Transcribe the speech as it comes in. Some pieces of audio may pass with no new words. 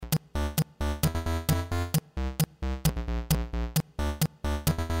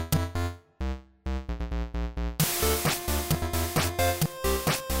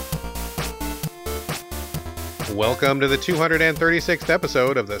Welcome to the 236th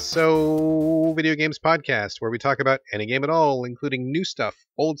episode of the So Video Games podcast, where we talk about any game at all, including new stuff,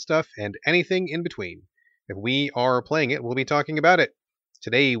 old stuff, and anything in between. If we are playing it, we'll be talking about it.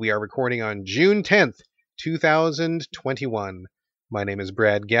 Today we are recording on June 10th, 2021. My name is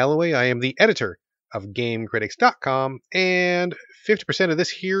Brad Galloway. I am the editor of GameCritics.com, and 50% of this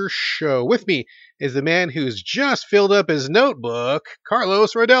here show with me is the man who's just filled up his notebook,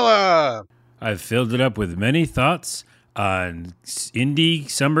 Carlos Rodella. I've filled it up with many thoughts on Indie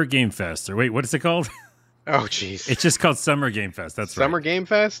Summer Game Fest. Or wait, what is it called? Oh, jeez. It's just called Summer Game Fest. That's Summer right. Game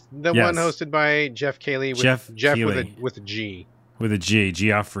Fest? The one hosted by Jeff Keighley. Jeff Keighley. with a G. With a G,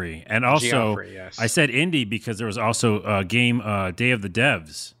 Geoffrey. And also, Geoffrey, yes. I said indie because there was also a game, Day of the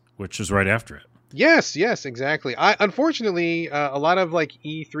Devs, which was right after it. Yes, exactly. Unfortunately, a lot of like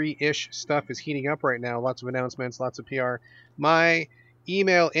E3-ish stuff is heating up right now. Lots of announcements, lots of PR. My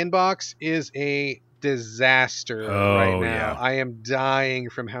email inbox is a disaster right now. Yeah. I am dying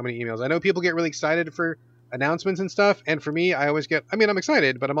from how many emails. I know people get really excited for announcements and stuff, and for me, I'm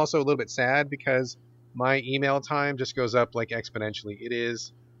excited, but I'm also a little bit sad because my email time just goes up like exponentially. It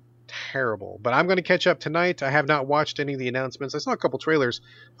is terrible, but I'm going to catch up tonight. I have not watched any of the announcements. I saw a couple trailers,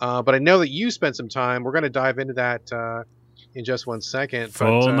 but I know that you spent some time. We're going to dive into that in just one second.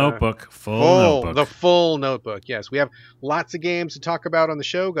 Full notebook. The full notebook. Yes, we have lots of games to talk about on the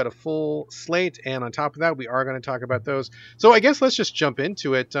show. Got a full slate, and on top of that, we are going to talk about those. So I guess let's just jump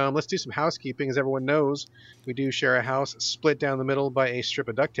into it. Let's do some housekeeping. As everyone knows, we do share a house split down the middle by a strip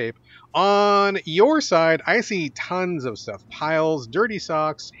of duct tape. On your side, I see tons of stuff. Piles, dirty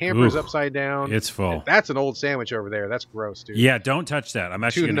socks, hampers upside down. It's full. That's an old sandwich over there. That's gross, dude. Yeah, don't touch that. I'm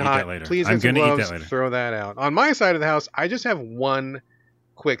actually going to eat that later. Please, I'm going to eat gloves, that later. Throw that out. On my side of the house, I just have one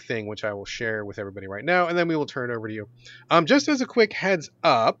quick thing, which I will share with everybody right now, and then we will turn it over to you. Just as a quick heads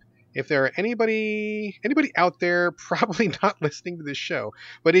up, if there are anybody out there probably not listening to this show,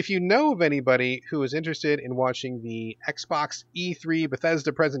 but if you know of anybody who is interested in watching the Xbox E3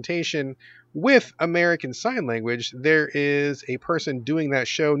 Bethesda presentation with American Sign Language, there is a person doing that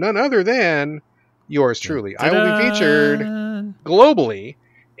show, none other than yours truly. I will be featured globally,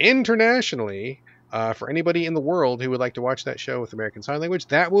 internationally, for anybody in the world who would like to watch that show with American Sign Language.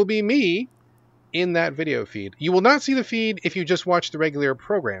 That will be me in that video feed. You will not see the feed if you just watch the regular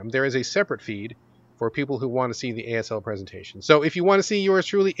program. There is a separate feed for people who want to see the ASL presentation. So if you want to see yours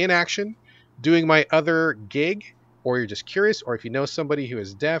truly in action, doing my other gig, or you're just curious, or if you know somebody who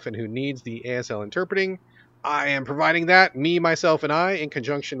is deaf and who needs the ASL interpreting, I am providing that, me, myself, and I, in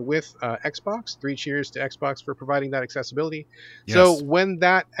conjunction with Xbox. 3 cheers to Xbox for providing that accessibility. Yes. So when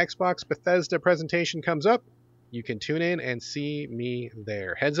that Xbox Bethesda presentation comes up, you can tune in and see me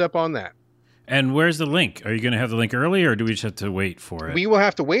there. Heads up on that. And where's the link? Are you going to have the link early, or do we just have to wait for it? We will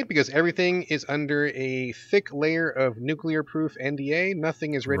have to wait because everything is under a thick layer of nuclear-proof NDA.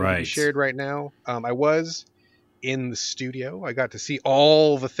 Nothing is ready to be shared right now. I was in the studio. I got to see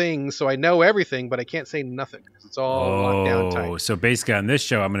all the things, so I know everything, but I can't say nothing because it's all locked down tight. So basically on this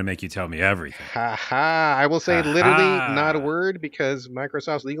show, I'm going to make you tell me everything. I will say literally not a word because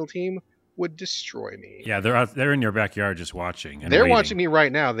Microsoft's legal team would destroy me. Yeah, they're in your backyard just watching. And they're waiting. Watching me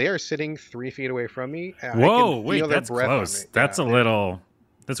right now. They are sitting 3 feet away from me. Whoa, wait, that's close. That's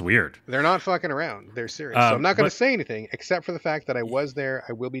that's weird. They're not fucking around. They're serious. So I'm not going to say anything except for the fact that I was there.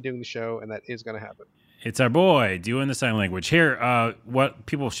 I will be doing the show, and that is going to happen. It's our boy doing the sign language. Here, what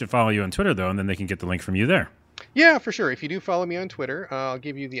people should follow you on Twitter, though, and then they can get the link from you there. Yeah, for sure. If you do follow me on Twitter, I'll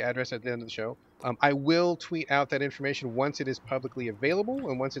give you the address at the end of the show. I will tweet out that information once it is publicly available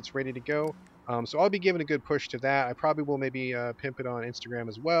and once it's ready to go. So I'll be giving a good push to that. I probably will maybe pimp it on Instagram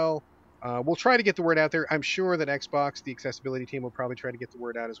as well. We'll try to get the word out there. I'm sure that Xbox, the accessibility team, will probably try to get the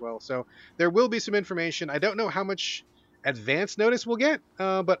word out as well. So there will be some information. I don't know how much advance notice we'll get,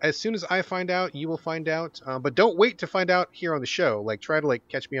 but as soon as I find out, you will find out. But don't wait to find out here on the show. Try to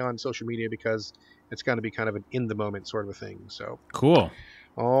catch me on social media because it's going to be kind of an in-the-moment sort of a thing. So cool.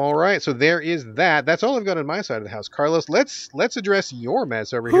 All right, so there is that. That's all I've got on my side of the house. Carlos, let's address your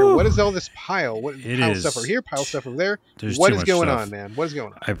mess over here. What is all this pile? Pile stuff over here, pile stuff over there. What is going on, man? What is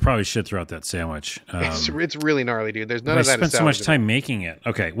going on? I probably should throw out that sandwich. It's really gnarly, dude. There's none of that. I spent so much time making it.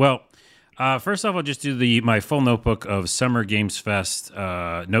 Okay, well, first off, I'll just do my full notebook of Summer Games Fest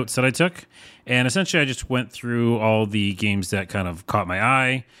notes that I took. And essentially, I just went through all the games that kind of caught my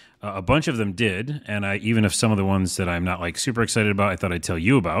eye. A bunch of them did, and even if some of the ones that I'm not super excited about, I thought I'd tell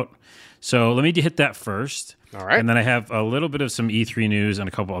you about. So let me hit that first. All right. And then I have a little bit of some E3 news and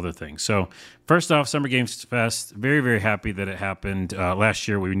a couple other things. So first off, Summer Games Fest, very, very happy that it happened. Last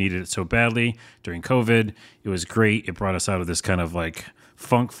year, we needed it so badly during COVID. It was great. It brought us out of this kind of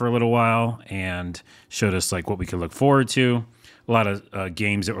funk for a little while and showed us like what we could look forward to. A lot of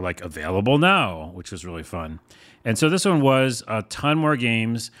games that were like available now, which was really fun. And so this one was a ton more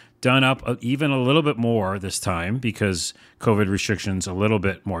games done up even a little bit more this time because COVID restrictions a little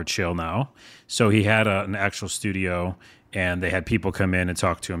bit more chill now. So he had an actual studio and they had people come in and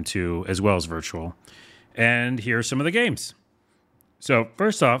talk to him too, as well as virtual. And here are some of the games. So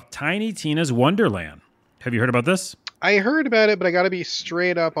first off, Tiny Tina's Wonderland. Have you heard about this? I heard about it, but I got to be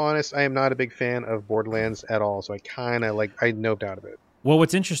straight up honest. I am not a big fan of Borderlands at all, so I kind of I noped out of it. Well,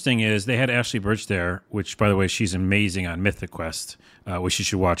 what's interesting is they had Ashley Birch there, which, by the way, she's amazing on Mythic Quest, which you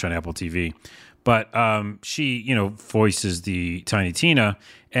should watch on Apple TV. But she, voices the Tiny Tina,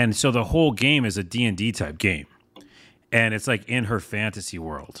 and so the whole game is a D&D type game, and it's like in her fantasy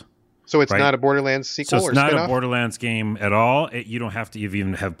world. So it's not a Borderlands sequel or So it's not spin-off? a Borderlands game at all. You don't have to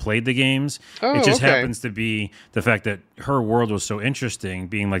even have played the games. Oh, it just okay. happens to be the fact that her world was so interesting,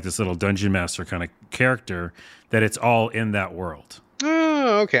 being like this little dungeon master kind of character, that it's all in that world.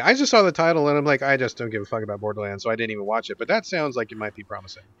 Oh, okay. I just saw the title and I'm like, I just don't give a fuck about Borderlands, so I didn't even watch it. But that sounds like it might be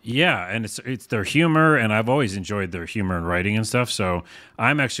promising. Yeah, and it's their humor, and I've always enjoyed their humor and writing and stuff. So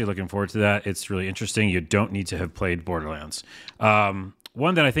I'm actually looking forward to that. It's really interesting. You don't need to have played Borderlands.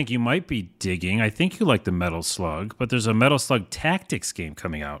 One that I think you might be digging, I think you like the Metal Slug, but there's a Metal Slug Tactics game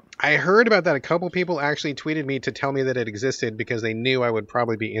coming out. I heard about that. A couple people actually tweeted me to tell me that it existed because they knew I would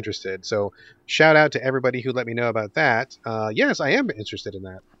probably be interested. So shout out to everybody who let me know about that. Yes, I am interested in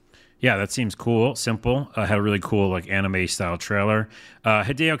that. Yeah, that seems cool. Simple. Had a really cool like anime style trailer.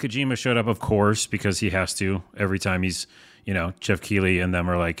 Hideo Kojima showed up, of course, because he has to every time he's, Jeff Keighley and them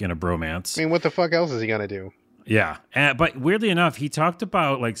are like in a bromance. I mean, what the fuck else is he gonna do? Yeah, but weirdly enough, he talked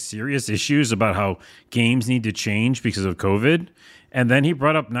about like serious issues about how games need to change because of COVID, and then he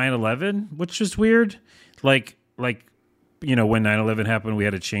brought up 9/11, which is weird. Like when 9/11 happened, we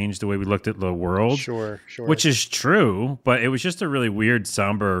had to change the way we looked at the world. Sure. Which is true, but it was just a really weird,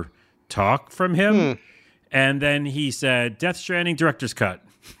 somber talk from him. And then he said, "Death Stranding director's cut."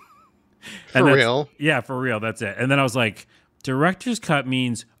 For real? Yeah, for real. That's it. And then I was like, director's cut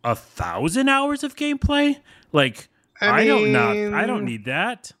means 1,000 hours of gameplay? Like, I don't need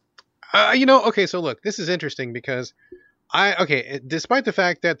that. Okay, so look, this is interesting because despite the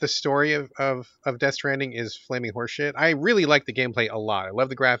fact that the story of Death Stranding is flaming horseshit, I really like the gameplay a lot. I love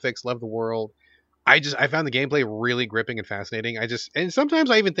the graphics, love the world. I found the gameplay really gripping and fascinating. And sometimes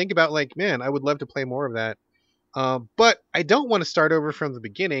I even think about like, man, I would love to play more of that. But I don't want to start over from the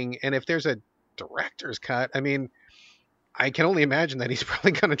beginning. And if there's a director's cut, I mean, I can only imagine that he's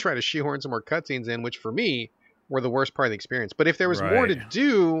probably going to try to shoehorn some more cutscenes in, which for me were the worst part of the experience. But if there was more to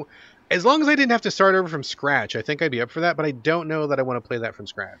do, as long as I didn't have to start over from scratch, I think I'd be up for that. But I don't know that I want to play that from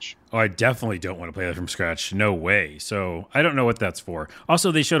scratch. Oh, I definitely don't want to play that from scratch. No way. So I don't know what that's for.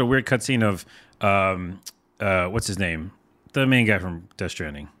 Also, they showed a weird cutscene of, what's his name? The main guy from Death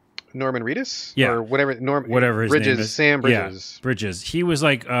Stranding. Norman Reedus? Yeah. Or whatever his Bridges, name is. Sam Bridges. Yeah, Bridges. He was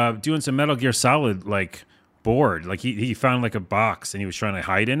like doing some Metal Gear Solid like board. Like he found like a box and he was trying to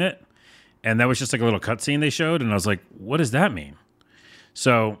hide in it. And that was just like a little cutscene they showed. And I was like, what does that mean?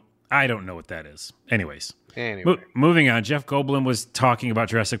 So I don't know what that is. Anyways. Moving on. Jeff Goldblum was talking about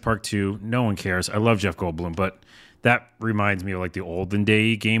Jurassic Park 2. No one cares. I love Jeff Goldblum, but that reminds me of like the olden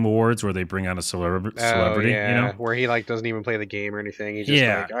day Game Awards where they bring on a celebrity, where he like doesn't even play the game or anything. He's just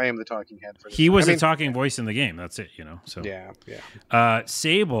like, I am the talking head for this. He was a talking voice in the game. That's it, So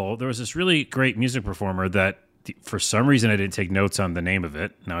Sable, there was this really great music performer that for some reason I didn't take notes on the name of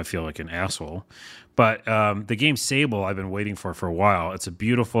it. Now I feel like an asshole. But the game Sable I've been waiting for a while. It's a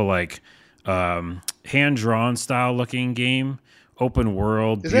beautiful like hand-drawn style looking game. Open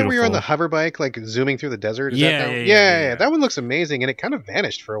world. Is that where you're on the hover bike, like zooming through the desert? Yeah. That one looks amazing, and it kind of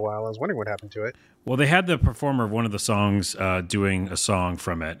vanished for a while. I was wondering what happened to it. Well, they had the performer of one of the songs doing a song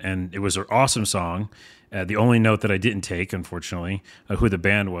from it, and it was an awesome song. The only note that I didn't take, unfortunately, who the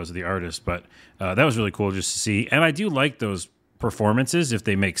band was, the artist, but that was really cool just to see. And I do like those performances if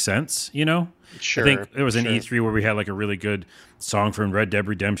they make sense, Sure. I think there was an E3 where we had like a really good song from Red Dead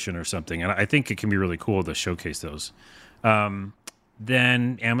Redemption or something, and I think it can be really cool to showcase those.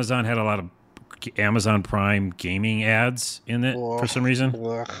 Then Amazon had a lot of Amazon Prime gaming ads in it for some reason.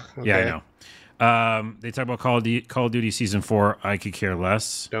 Okay. Yeah, I know. They talk about Call of Duty Season 4. I could care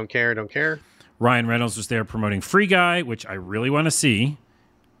less. Don't care. Ryan Reynolds was there promoting Free Guy, which I really want to see.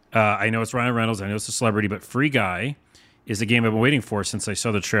 I know it's Ryan Reynolds. I know it's a celebrity, but Free Guy is a game I've been waiting for since I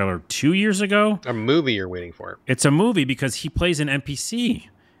saw the trailer 2 years ago. A movie you're waiting for. It's a movie because he plays an NPC,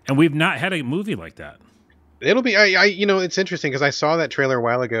 and we've not had a movie like that. It'll be, it's interesting because I saw that trailer a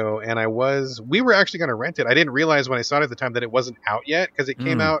while ago, and we were actually going to rent it. I didn't realize when I saw it at the time that it wasn't out yet because it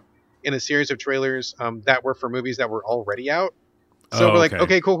came out in a series of trailers that were for movies that were already out. So we're like,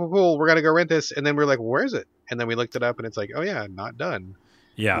 okay, cool. We're going to go rent this. And then we're like, where is it? And then we looked it up, and it's like, oh, yeah, not done.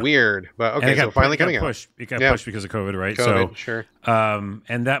 Yeah. Weird. But okay, so finally coming out. It got pushed because of COVID, right? Sure.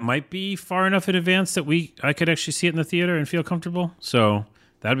 And that might be far enough in advance that I could actually see it in the theater and feel comfortable. So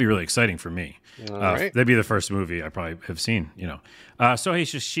that'd be really exciting for me. All right. That'd be the first movie I probably have seen, Sohei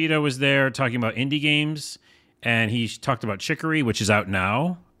Shishida was there talking about indie games, and he talked about Chicory, which is out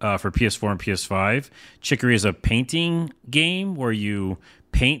now for PS4 and PS5. Chicory is a painting game where you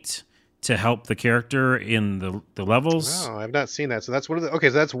paint to help the character in the levels. Oh, I've not seen that. So that's one of the... Okay,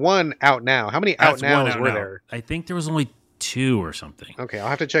 so that's one out now. How many out nows were there? I think there was only 2 or something. Okay, I'll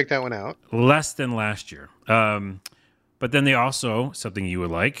have to check that one out. Less than last year. But then they also, something you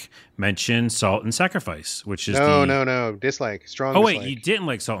would like, mention Salt and Sacrifice, which is No. Dislike. Strong dislike. Wait, you didn't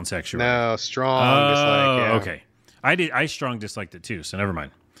like Salt and Sacrifice. No, strong dislike, yeah. Okay. I strong disliked it too, so never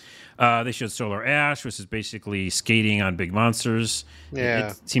mind. They showed Solar Ash, which is basically skating on big monsters. Yeah.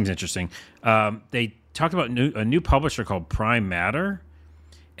 It seems interesting. They talked about a new publisher called Prime Matter,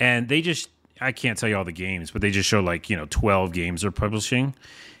 and I can't tell you all the games, but they just show 12 games they're publishing,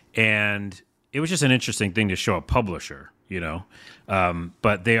 and it was just an interesting thing to show a publisher,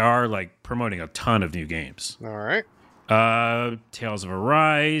 but they are promoting a ton of new games. All right. Tales of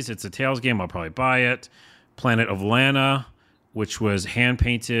Arise. It's a Tales game. I'll probably buy it. Planet of Lana, which was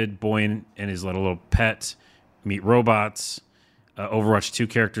hand-painted. Boy and his little pet meet robots. Overwatch 2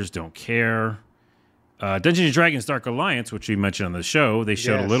 characters don't care. Dungeons & Dragons Dark Alliance, which we mentioned on the show, they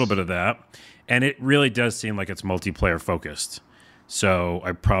showed a little bit of that. And it really does seem like it's multiplayer-focused. So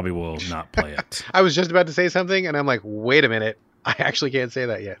I probably will not play it. I was just about to say something, and I'm like, wait a minute. I actually can't say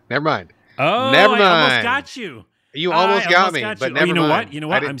that yet. Never mind. Oh, never mind. I almost got you. You almost got me, but never mind. You know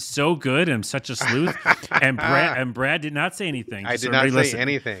what? I'm so good. I'm such a sleuth. and Brad did not say anything. I did not say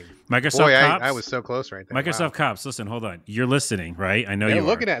anything. Microsoft Cops. I was so close right there. Microsoft Cops. Listen, hold on. You're listening, right? I know They're you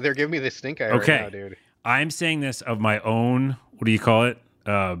looking at. They're giving me the stink eye right now, dude. I'm saying this of my own. What do you call it?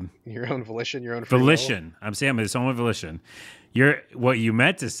 Your own volition. Your own free volition. I'm saying it's own volition. What you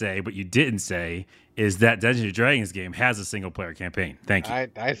meant to say, but you didn't say, is that Dungeons & Dragons game has a single-player campaign. Thank you.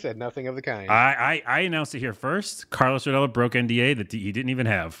 I said nothing of the kind. I announced it here first. Carlos Rodella broke NDA that he didn't even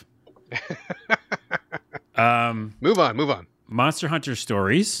have. Move on. Monster Hunter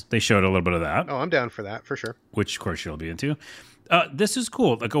Stories. They showed a little bit of that. Oh, I'm down for that, for sure. Which, of course, you'll be into. This is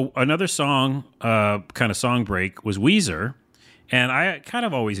cool. Another song, kind of song break, was Weezer. And I kind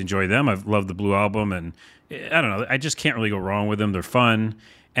of always enjoy them. I've loved the Blue Album, and I don't know. I just can't really go wrong with them. They're fun.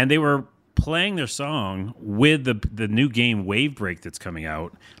 And they were playing their song with the new game Wave Break that's coming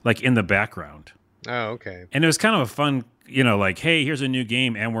out, in the background. Oh, okay. And it was kind of a fun, hey, here's a new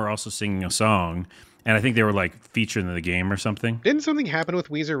game, and we're also singing a song. And I think they were featured in the game or something. Didn't something happen with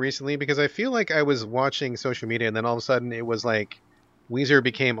Weezer recently? Because I feel like I was watching social media, and then all of a sudden it was Weezer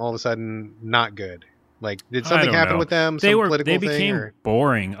became all of a sudden not good. Did something happen with them? They became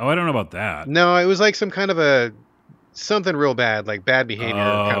boring. Oh, I don't know about that. No, it was some kind of something real bad, bad behavior.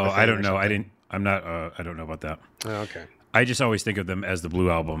 Kind of a thing I don't know. I don't know about that. Oh, okay. I just always think of them as the Blue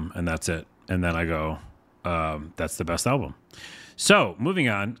Album, and that's it. And then I go, that's the best album. So, moving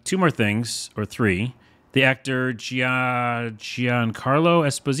on, 2 more things, or 3. The actor Giancarlo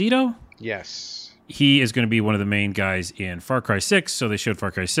Esposito. Yes. He is going to be one of the main guys in Far Cry 6. So they showed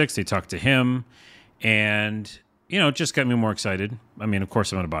Far Cry 6. They talked to him. And, it just got me more excited. I mean, of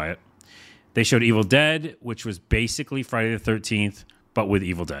course I'm going to buy it. They showed Evil Dead, which was basically Friday the 13th, but with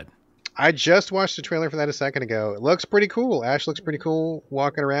Evil Dead. I just watched the trailer for that a second ago. It looks pretty cool. Ash looks pretty cool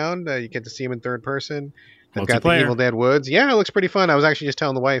walking around. You get to see him in third person. They've got the Evil Dead woods. Yeah, it looks pretty fun. I was actually just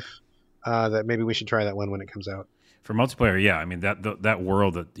telling the wife that maybe we should try that one when it comes out. For multiplayer, yeah. I mean, that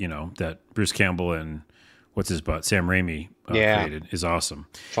world that, that Bruce Campbell and Sam Raimi created is awesome.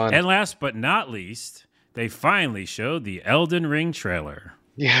 Fun. And last but not least, they finally showed the Elden Ring trailer.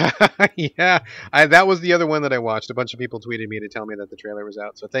 Yeah, yeah. That was the other one that I watched. A bunch of people tweeted me to tell me that the trailer was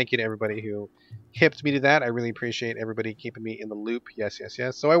out. So thank you to everybody who hipped me to that. I really appreciate everybody keeping me in the loop. Yes.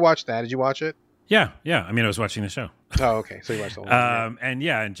 So I watched that. Did you watch it? Yeah. I mean, I was watching the show. Oh, okay. So you watched the whole thing.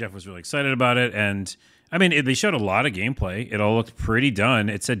 And Jeff was really excited about it. And I mean, they showed a lot of gameplay. It all looked pretty done.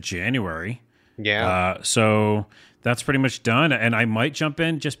 It said January. Yeah. So that's pretty much done. And I might jump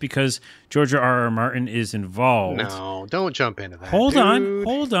in just because George R.R. Martin is involved. No, don't jump into that. Hold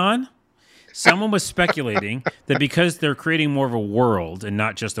on. Someone was speculating that because they're creating more of a world and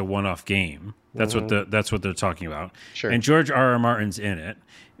not just a one-off game. That's what they're talking about. Sure. And George R.R. Martin's in it.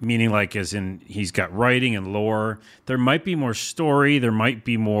 meaning like as in he's got writing and lore. There might be more story. There might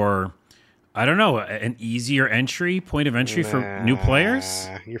be more, I don't know, an easier point of entry for new players.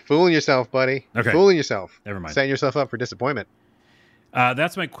 You're fooling yourself, buddy. You're fooling yourself. Never mind. Setting yourself up for disappointment.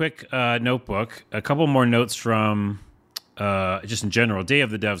 That's my quick notebook. A couple more notes from just in general. Day of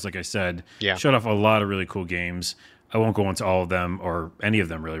the Devs, like I said, showed off a lot of really cool games. I won't go into all of them or any of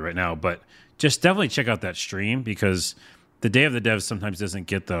them really right now, but just definitely check out that stream because the Day of the Devs sometimes doesn't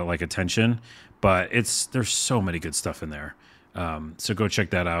get the attention, but there's so many good stuff in there. So go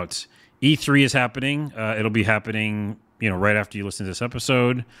check that out. E3 is happening. It'll be happening, right after you listen to this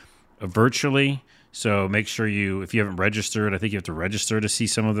episode, virtually. So make sure if you haven't registered, I think you have to register to see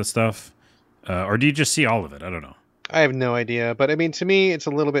some of the stuff. Or do you just see all of it? I don't know. I have no idea. But I mean, to me, it's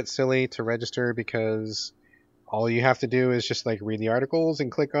a little bit silly to register because all you have to do is just read the articles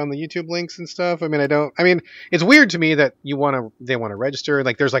and click on the YouTube links and stuff. I mean, it's weird to me that they want to register.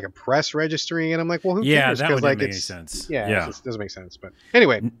 There's a press registry and I'm like, well, who cares? That wouldn't make any sense. Yeah. It just doesn't make sense. But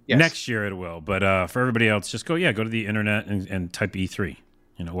anyway, yes. Next year it will. But for everybody else, just go to the internet and type E3,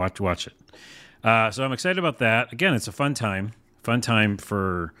 watch it. So I'm excited about that. Again, it's a fun time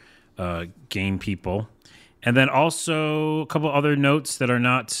for game people. And then also a couple other notes that are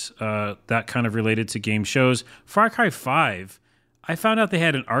not that kind of related to game shows. Far Cry 5, I found out they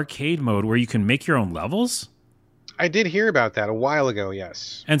had an arcade mode where you can make your own levels. I did hear about that a while ago,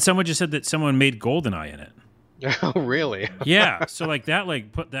 yes. And someone just said that someone made GoldenEye in it. Oh, really? Yeah. So put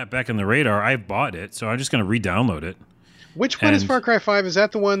that back in the radar. I bought it, so I'm just going to re-download it. Which one is Far Cry 5? Is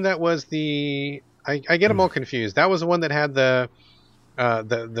that the one that was the... I get them all confused. That was the one that had the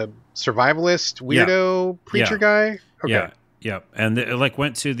survivalist weirdo preacher guy? Okay. Yeah. And it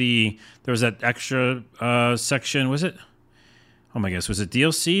went to there was that extra section, was it? Oh my gosh, was it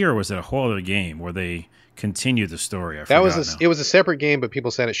DLC or was it a whole other game where they continued the story? It was a separate game, but people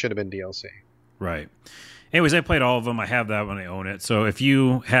said it should have been DLC. Right. Anyways, I played all of them. I have that when I own it. So if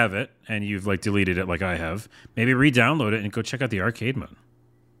you have it and you've deleted it like I have, maybe re-download it and go check out the arcade mode.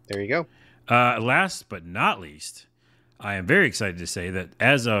 There you go. Last but not least, I am very excited to say that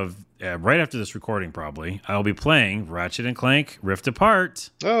as of right after this recording, probably, I'll be playing Ratchet & Clank Rift Apart.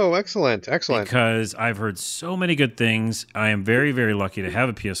 Oh, excellent. Because I've heard so many good things. I am very, very lucky to have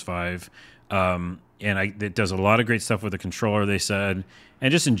a PS5. And it does a lot of great stuff with the controller, they said.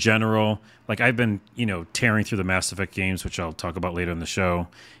 And just in general, I've been, tearing through the Mass Effect games, which I'll talk about later in the show.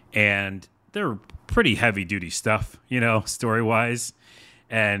 And they're pretty heavy-duty stuff, story-wise.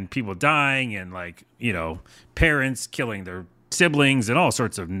 And people dying and, parents killing their siblings and all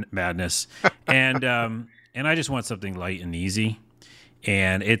sorts of madness. And I just want something light and easy.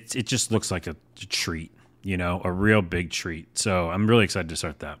 And it just looks like a treat, a real big treat. So I'm really excited to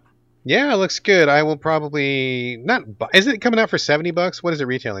start that. Yeah, it looks good. I will probably not buy. Is it coming out for $70? What is it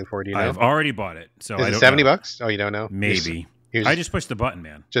retailing for? Do you know? I've already bought it. So is it $70? Oh, you don't know? Maybe. I just pushed the button,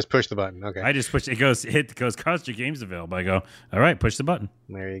 man. Just push the button. Okay. I just pushed it. Goes cost your games available. I go, all right, push the button.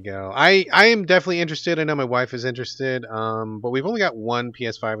 There you go. I am definitely interested. I know my wife is interested. But we've only got one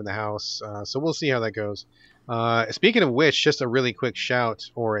PS5 in the house, so we'll see how that goes. Speaking of which, just a really quick shout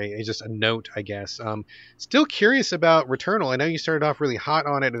or just a note, I guess. Still curious about Returnal. I know you started off really hot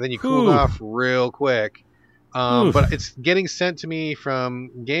on it and then you cooled off real quick. But it's getting sent to me from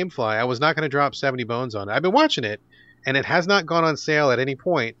GameFly. I was not going to drop 70 bones on it. I've been watching it. And it has not gone on sale at any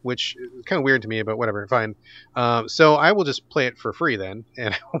point, which is kind of weird to me, but whatever, fine. So I will just play it for free then,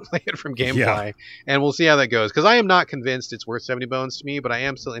 and I will play it from GameFly, and we'll see how that goes. Because I am not convinced it's worth 70 bones to me, but I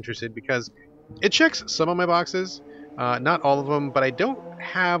am still interested because it checks some of my boxes, not all of them, but I don't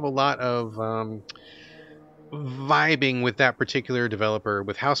have a lot of vibing with that particular developer.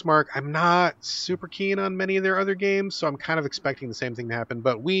 With Housemarque, I'm not super keen on many of their other games, so I'm kind of expecting the same thing to happen,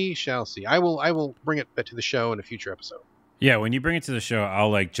 but we shall see. I will bring it to the show in a future episode. Yeah, when you bring it to the show,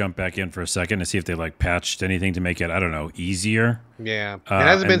 I'll jump back in for a second to see if they patched anything to make it, I don't know, easier. Yeah, it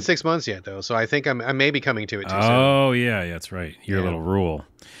hasn't been 6 months yet though, so I think I may be coming to it too soon. Oh yeah, that's right. Your little rule.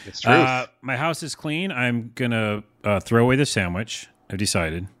 It's truth. My house is clean. I'm gonna throw away the sandwich. I've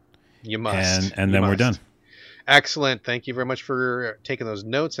decided. You must. And then we're done. Excellent. Thank you very much for taking those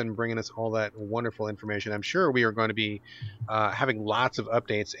notes and bringing us all that wonderful information. I'm sure we are going to be having lots of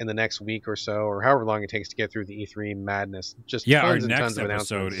updates in the next week or so, or however long it takes to get through the E3 madness. Just our tons and next tons of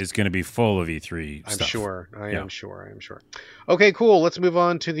episode is going to be full of E3 I'm stuff. sure. I am sure. Okay, cool. Let's move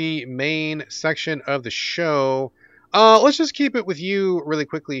on to the main section of the show. Let's just keep it with you really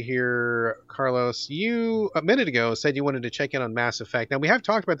quickly here, Carlos. You, a minute ago, said you wanted to check in on Mass Effect. Now, we have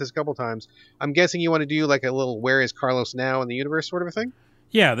talked about this a couple times. I'm guessing you want to do a little Where is Carlos Now in the universe sort of a thing?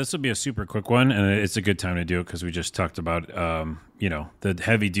 Yeah, this will be a super quick one, and it's a good time to do it because we just talked about, the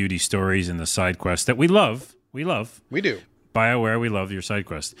heavy-duty stories and the side quests that we love. We love. We do. BioWare, we love your side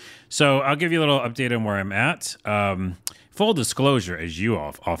quest. So I'll give you a little update on where I'm at. Full disclosure, as you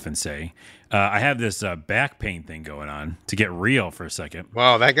often say, I have this back pain thing going on, to get real for a second.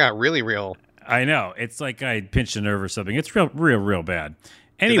 Wow, that got really real. I know. It's like I pinched a nerve or something. It's real bad.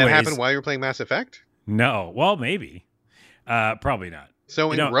 Anyways, did that happen while you were playing Mass Effect? No. Well, maybe. Probably not.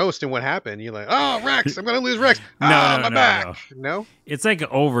 So engrossed in what happened, you're like, oh, Rex, I'm going to lose Rex. My back. No? It's like an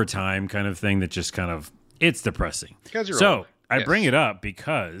overtime kind of thing that just kind of, it's depressing. Because you're so old. I bring it up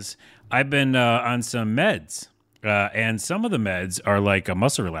because I've been on some meds, and some of the meds are like a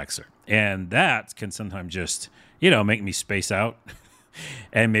muscle relaxer. And that can sometimes just, make me space out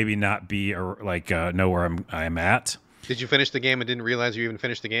and maybe not be know where I'm at. Did you finish the game and didn't realize you even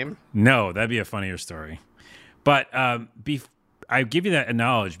finished the game? No, that'd be a funnier story. But I give you that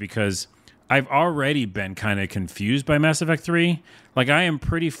knowledge because I've already been kind of confused by Mass Effect 3. Like, I am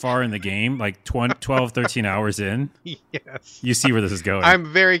pretty far in the game, like 12, 13 hours in. Yes. You see where this is going.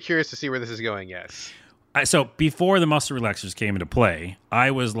 I'm very curious to see where this is going, yes. So before the muscle relaxers came into play,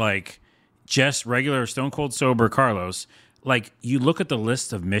 I was like just regular Stone Cold Sober Carlos. Like, you look at the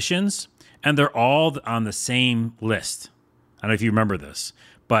list of missions, and they're all on the same list. I don't know if you remember this,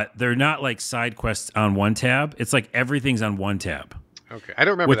 but they're not like side quests on one tab. It's like everything's on one tab. Okay, I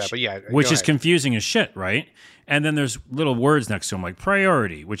don't remember that, but yeah. Which is confusing as shit, right? And then there's little words next to them like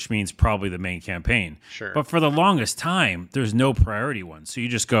priority, which means probably the main campaign. Sure. But for the longest time, there's no priority one. So you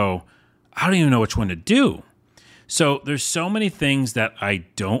just go, I don't even know which one to do. So there's so many things that I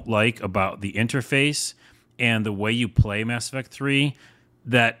don't like about the interface and the way you play Mass Effect 3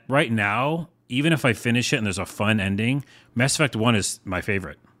 that right now, even if I finish it and there's a fun ending, Mass Effect 1 is my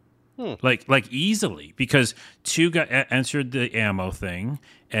favorite. Like easily, because 2 entered the ammo thing,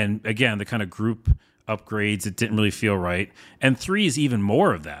 and again, the kind of group upgrades, it didn't really feel right. And 3 is even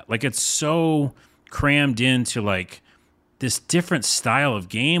more of that. Like, it's so crammed into like this different style of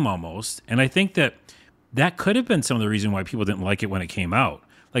game almost. And I think that could have been some of the reason why people didn't like it when it came out.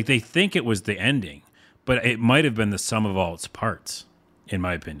 Like, they think it was the ending, but it might have been the sum of all its parts, in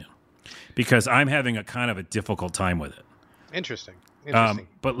my opinion, because I'm having a kind of a difficult time with it. Interesting.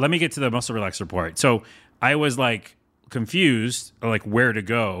 But let me get to the muscle relaxer part. So I was like confused, like where to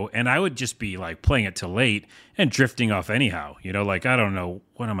go, and I would just be like playing it till late and drifting off anyhow. Like, I don't know,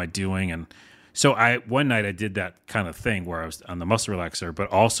 what am I doing? And so one night I did that kind of thing where I was on the muscle relaxer,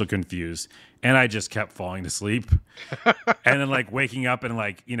 but also confused, and I just kept falling to sleep, and then like waking up and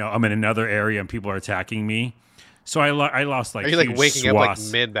like I'm in another area and people are attacking me. So I lost like. Are you like waking up like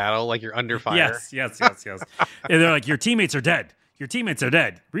swaths. mid battle, like you're under fire? Yes. And they're like, your teammates are dead. Your teammates are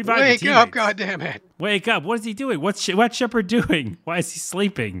dead. Revive your teammates. Wake up, goddammit. Wake up. What is he doing? What's Shepard doing? Why is he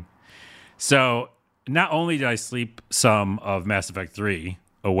sleeping? So not only did I sleep some of Mass Effect 3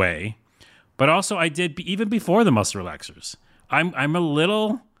 away, but also I did even before the muscle relaxers. I'm a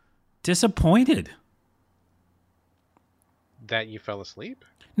little disappointed. That you fell asleep?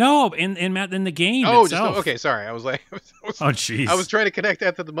 No, in the game itself. Okay, sorry. I was like, oh, jeez. I was trying to connect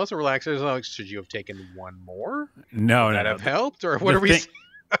that to the muscle relaxers. I was like, should you have taken one more? No, Would that have helped? Or what are we...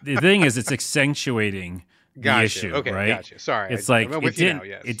 The thing is, it's accentuating the issue, okay, right? Gotcha. Sorry. It's like,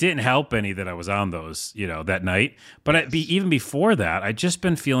 it didn't help any that I was on those, that night. But even before that, I'd just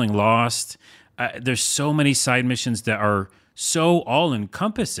been feeling lost. There's so many side missions that are so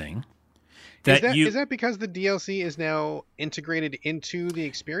all-encompassing. Is that because the DLC is now integrated into the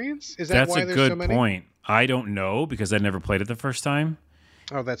experience? Is that why there's so many? That's a good point. I don't know because I never played it the first time.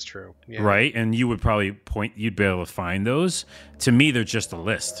 Oh, that's true. Yeah. Right? And you would probably you'd be able to find those. To me, they're just a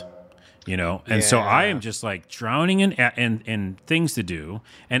list, And so I am just like drowning in things to do.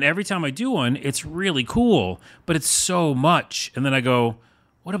 And every time I do one, it's really cool, but it's so much. And then I go,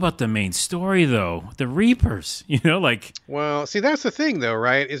 what about the main story, though? The Reapers, Well, see, that's the thing, though,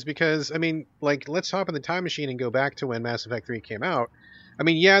 right? Is because, let's hop in the time machine and go back to when Mass Effect 3 came out.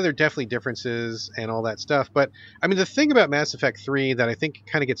 There are definitely differences and all that stuff. But, the thing about Mass Effect 3 that I think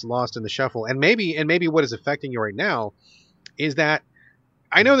kind of gets lost in the shuffle, and maybe what is affecting you right now, is that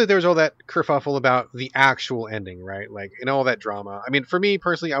I know that there's all that kerfuffle about the actual ending, right? Like, and all that drama. For me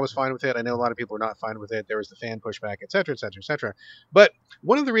personally, I was fine with it. I know a lot of people are not fine with it. There was the fan pushback, et cetera, et cetera, et cetera. But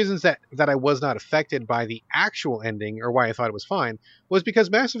one of the reasons that I was not affected by the actual ending, or why I thought it was fine, was because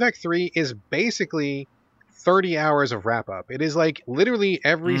Mass Effect 3 is basically 30 hours of wrap-up. It is like literally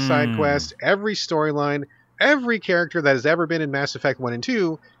every side quest, every storyline, every character that has ever been in Mass Effect 1 and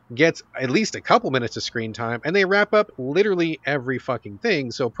 2 gets at least a couple minutes of screen time, and they wrap up literally every fucking thing.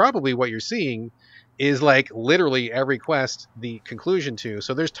 So probably what you're seeing is like literally every quest the conclusion to.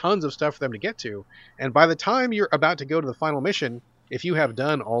 So there's tons of stuff for them to get to. And by the time you're about to go to the final mission, if you have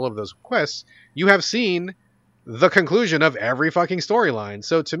done all of those quests, you have seen the conclusion of every fucking storyline.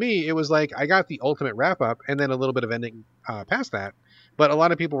 So to me, it was like I got the ultimate wrap up and then a little bit of ending past that. But a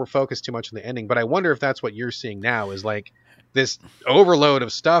lot of people were focused too much on the ending. But I wonder if that's what you're seeing now is like this overload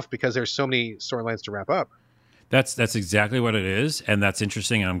of stuff because there's so many storylines to wrap up. That's exactly what it is, and that's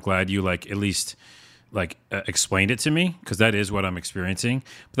interesting. And I'm glad you like at least like explained it to me because that is what I'm experiencing.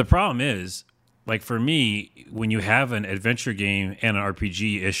 But the problem is, like for me, when you have an adventure game and an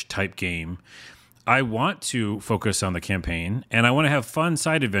RPG-ish type game, I want to focus on the campaign and I want to have fun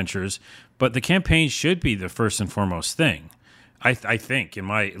side adventures, but the campaign should be the first and foremost thing. I think in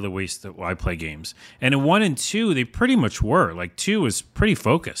the ways that I play games. And in 1 and 2, they pretty much were. Like 2 was pretty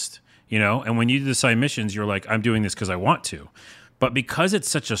focused, you know? And when you do the side missions, you're like, I'm doing this because I want to. But because it's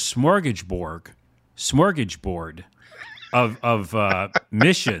such a smorgasbord of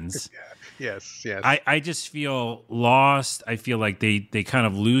missions. Yes. I just feel lost. I feel like they kind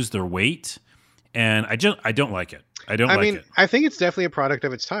of lose their weight, and I don't like it. I mean, I think it's definitely a product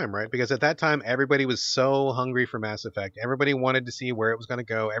of its time, right? Because at that time, everybody was so hungry for Mass Effect. Everybody wanted to see where it was going to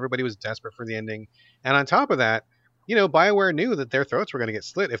go. Everybody was desperate for the ending. And on top of that, you know, BioWare knew that their throats were going to get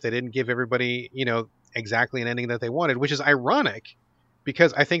slit if they didn't give everybody, you know, exactly an ending that they wanted, which is ironic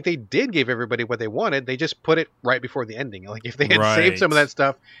because I think they did give everybody what they wanted. They just put it right before the ending. Like if they had saved some of that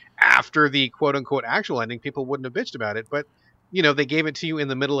stuff after the quote unquote actual ending, people wouldn't have bitched about it. But, you know, they gave it to you in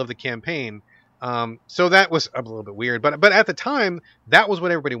the middle of the campaign. So that was a little bit weird, but at the time, that was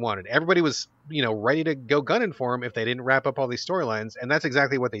what everybody wanted. Everybody was, you know, ready to go gunning for them if they didn't wrap up all these storylines, and that's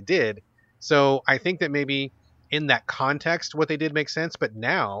exactly what they did. So I think that maybe in that context, what they did makes sense. But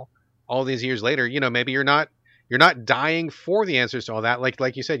now, all these years later, you know, maybe you're not dying for the answers to all that.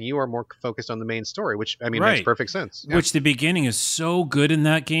 Like you said, you are more focused on the main story, which I mean makes perfect sense. Yeah. Which the beginning is so good in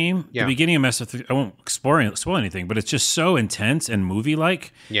that game. Yeah. The beginning of Mass Effect, I won't spoil anything, but it's just so intense and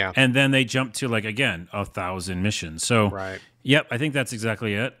movie-like. Yeah. And then they jump to like again 1,000 missions. So right. Yep, I think that's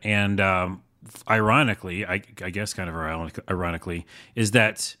exactly it. And ironically, I guess kind of ironically, is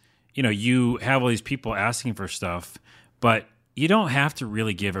that you know you have all these people asking for stuff, but you don't have to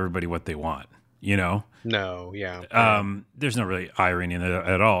really give everybody what they want. You know. No, yeah. There's no really irony in it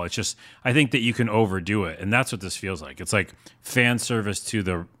at all. It's just I think that you can overdo it, and that's what this feels like. It's like fan service to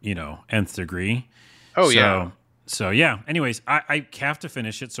the nth degree. Oh yeah. So yeah. Anyways, I have to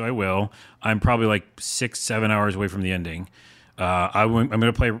finish it, so I will. I'm probably like 6-7 hours away from the ending. I'm going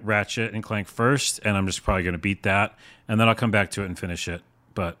to play Ratchet and Clank first, and I'm just probably going to beat that, and then I'll come back to it and finish it.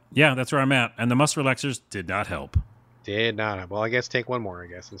 But yeah, that's where I'm at. And the must relaxers did not help. Did not. Well, I guess take one more,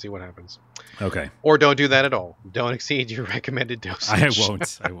 and see what happens. Okay. Or don't do that at all. Don't exceed your recommended dosage.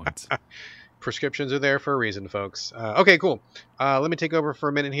 I won't. Prescriptions are there for a reason, folks. Okay, cool. Let me take over for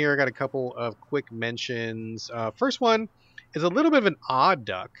a minute here. I got a couple of quick mentions. First one is a little bit of an odd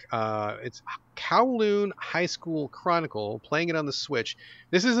duck. It's Kowloon Highschool Chronicle, playing it on the Switch.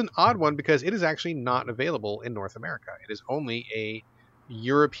 This is an odd one because it is actually not available in North America. It is only a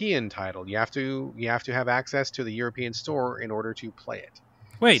European title. You have to have access to the European store in order to play it.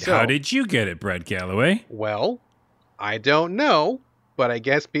 Wait, how did you get it, Brett Galloway? Well, I don't know, but I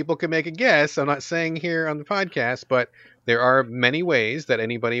guess people can make a guess. I'm not saying here on the podcast, but there are many ways that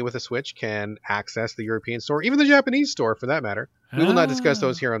anybody with a Switch can access the European store, even the Japanese store for that matter. We will not discuss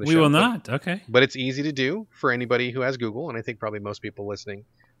those here on the show. We will not. Okay. But it's easy to do for anybody who has Google, and I think probably most people listening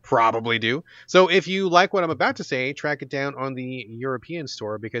probably do. So if you like what I'm about to say, track it down on the European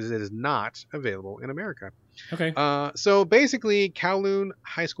store because it is not available in America. Okay. So basically, Kowloon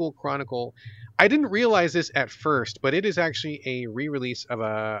Highschool Chronicle, I didn't realize this at first, but it is actually a re-release of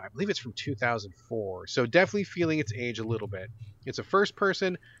I believe it's from 2004. So definitely feeling its age a little bit. It's a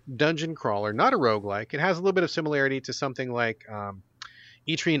first-person dungeon crawler, not a roguelike. It has a little bit of similarity to something like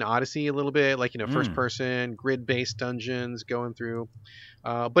Etrian Odyssey a little bit, like, first-person, grid-based dungeons going through.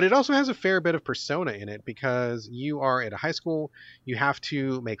 But it also has a fair bit of persona in it because you are at a high school. You have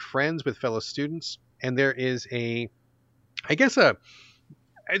to make friends with fellow students. And there is it's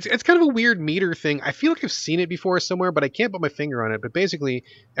kind of a weird meter thing. I feel like I've seen it before somewhere, but I can't put my finger on it. But basically,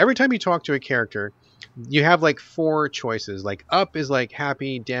 every time you talk to a character, you have like 4 choices. Like up is like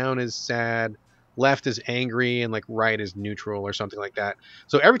happy, down is sad, left is angry, and like right is neutral or something like that.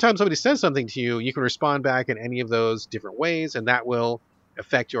 So every time somebody says something to you, you can respond back in any of those different ways, and that will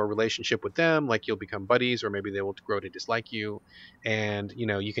affect your relationship with them. Like you'll become buddies, or maybe they will grow to dislike you. And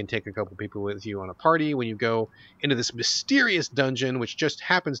you can take a couple people with you on a party when you go into this mysterious dungeon, which just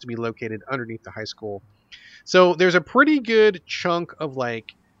happens to be located underneath the high school. So there's a pretty good chunk of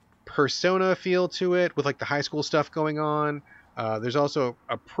like Persona feel to it with like the high school stuff going on. There's also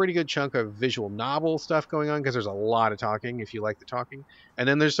a pretty good chunk of visual novel stuff going on because there's a lot of talking if you like the talking. And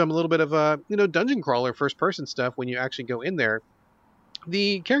then there's some little bit of dungeon crawler first person stuff when you actually go in there.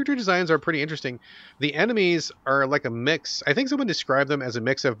 The character designs are pretty interesting. The enemies are like a mix. I think someone described them as a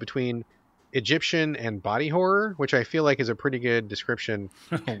mix of between Egyptian and body horror, which I feel like is a pretty good description.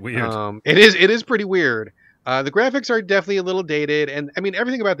 Weird. It is pretty weird. The graphics are definitely a little dated, and I mean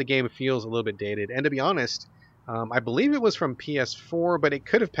everything about the game feels a little bit dated. And to be honest, I believe it was from PS4, but it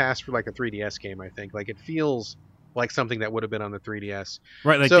could have passed for like a 3DS game. I think like it feels like something that would have been on the 3DS.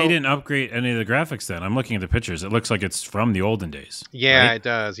 Right, like they didn't upgrade any of the graphics then. I'm looking at the pictures. It looks like it's from the olden days. Yeah, right? it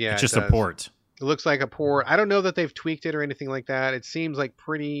does. Yeah, it's just a port. It looks like a port. I don't know that they've tweaked it or anything like that. It seems like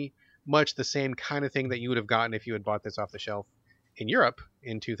pretty much the same kind of thing that you would have gotten if you had bought this off the shelf in Europe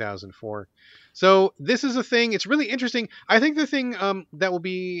in 2004. So this is a thing. It's really interesting. I think the thing that will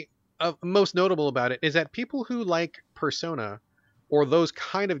be most notable about it is that people who like Persona or those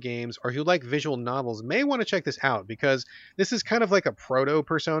kind of games or who like visual novels may want to check this out because this is kind of like a proto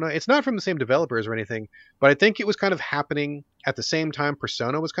Persona. It's not from the same developers or anything, but I think it was kind of happening at the same time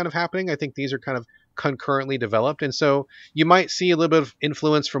Persona was kind of happening. I think these are kind of concurrently developed, and so you might see a little bit of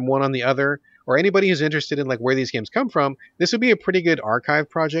influence from one on the other, or anybody who's interested in like where these games come from. This would be a pretty good archive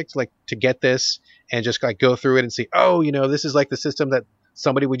project, like to get this and just like go through it and see, oh, this is like the system that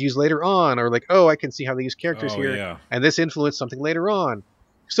somebody would use later on, or like, oh, I can see how they use characters here, yeah. and this influenced something later on.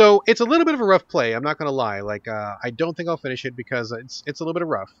 So it's a little bit of a rough play. I'm not going to lie. Like, I don't think I'll finish it because it's a little bit of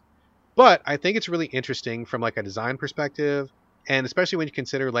rough, but I think it's really interesting from like a design perspective, and especially when you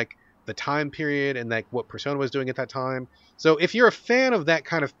consider like the time period and like what Persona was doing at that time. So if you're a fan of that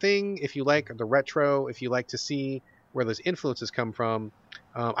kind of thing, if you like the retro, if you like to see where those influences come from,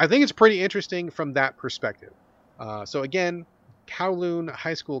 I think it's pretty interesting from that perspective. So again, Kowloon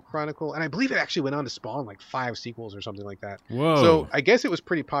High School Chronicle, and I believe it actually went on to spawn like 5 sequels or something like that. Whoa. So I guess it was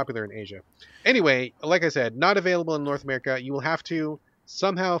pretty popular in Asia. Anyway, like I said, not available in North America. You will have to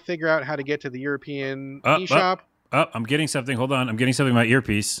somehow figure out how to get to the European eShop. I'm getting something. Hold on. I'm getting something in my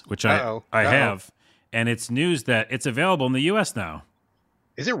earpiece, which I have. And it's news that it's available in the U.S. now.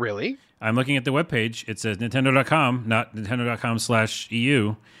 Is it really? I'm looking at the webpage. It says Nintendo.com, not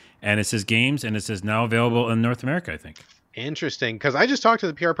Nintendo.com/EU. And it says games, and it says now available in North America, I think. Interesting. Because I just talked to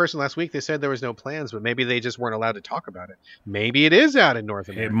the PR person last week. They said there was no plans, but maybe they just weren't allowed to talk about it. Maybe it is out in North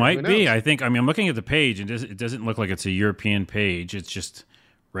America. It might be. I'm looking at the page, and it doesn't look like it's a European page. It's just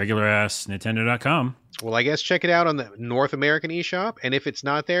regular-ass Nintendo.com. Well, I guess check it out on the North American eShop, and if it's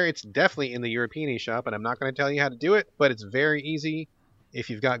not there, it's definitely in the European eShop, and I'm not going to tell you how to do it, but it's very easy. If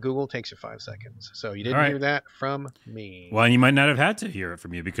you've got Google, it takes you 5 seconds. So you didn't hear that from me. Well, and you might not have had to hear it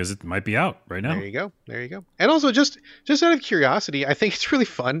from you because it might be out right now. There you go. And also, just out of curiosity, I think it's really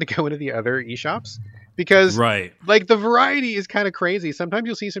fun to go into the other eShops because like the variety is kind of crazy. Sometimes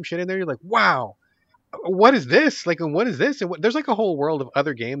you'll see some shit in there, you're like, wow, what is this? Like, and what is this? And there's like a whole world of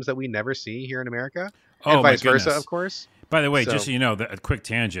other games that we never see here in America, and vice versa, of course. By the way, just so you know, a quick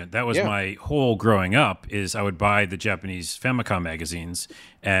tangent. That was my whole growing up. Is I would buy the Japanese Famicom magazines,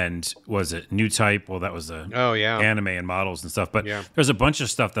 and was it New Type? Well, that was the anime and models and stuff. But there's a bunch of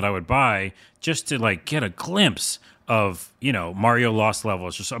stuff that I would buy just to like get a glimpse of, Mario Lost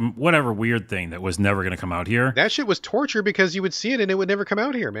Levels or some whatever weird thing that was never going to come out here. That shit was torture because you would see it and it would never come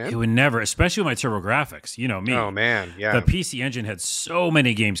out here, man. It would never, especially with my TurboGrafx. You know me. Oh, man, yeah. The PC Engine had so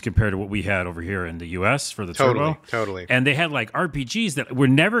many games compared to what we had over here in the US for the Turbo. Totally. And they had like RPGs that were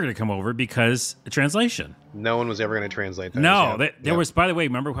never going to come over because of translation. No one was ever going to translate those. No, there was, by the way,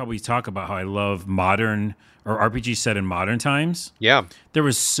 remember how we talk about how I love modern or RPG set in modern times? Yeah. There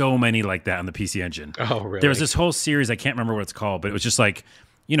was so many like that on the PC Engine. Oh, really? There was this whole series, I can't remember what it's called, but it was just like,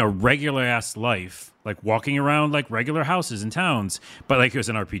 regular ass life, like walking around like regular houses and towns, but like it was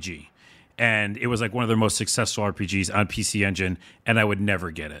an RPG. And it was like one of their most successful RPGs on PC Engine, and I would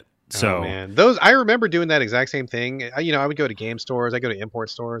never get it. So, man. I remember doing that exact same thing. I would go to game stores, I go to import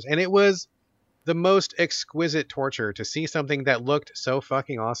stores, and it was the most exquisite torture to see something that looked so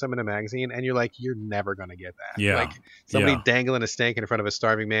fucking awesome in a magazine, and you're like, you're never gonna get that. Yeah. Like somebody dangling a steak in front of a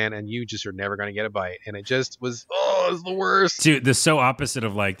starving man, and you just are never gonna get a bite. And it just was, it was the worst. Dude, the so opposite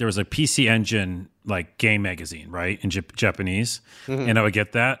of like there was a PC Engine like game magazine, right, in Japanese, and I would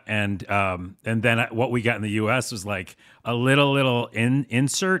get that, and then what we got in the US was like a little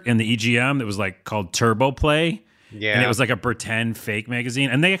insert in the EGM that was like called Turbo Play, and it was like a pretend fake magazine,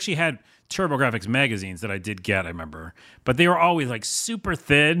 and they actually had TurboGrafx magazines that I did get, I remember, but they were always like super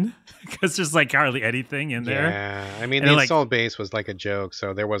thin because there's like hardly anything in there. Yeah, I mean the installed base was like a joke,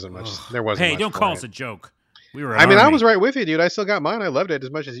 so there wasn't much. There wasn't. Hey, much don't call us a joke. We were an I mean, I army. was right with you, dude. I still got mine. I loved it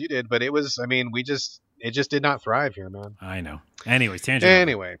as much as you did, but it was, I mean, it just did not thrive here, man. I know. Anyways, tangent.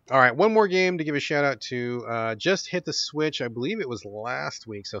 Anyway, all right, one more game to give a shout out to. Just hit the Switch. I believe it was last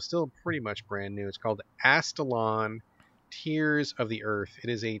week, so still pretty much brand new. It's called Astalon Tears of the Earth. It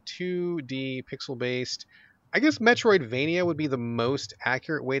is a 2D pixel based. I guess Metroidvania would be the most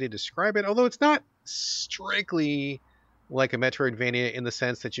accurate way to describe it, although it's not strictly like a Metroidvania in the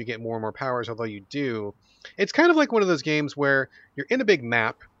sense that you get more and more powers, although you do. It's kind of like one of those games where you're in a big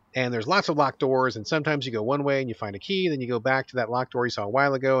map and there's lots of locked doors, and sometimes you go one way and you find a key, then you go back to that locked door you saw a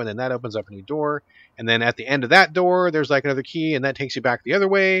while ago, and then that opens up a new door, and then at the end of that door there's like another key, and that takes you back the other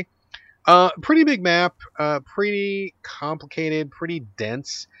way. Pretty big map, pretty complicated, pretty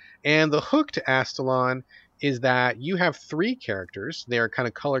dense, and the hook to Astalon is that you have 3 characters. They are kind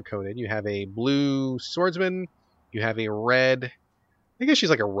of color-coded. You have a blue swordsman, you have a red, I guess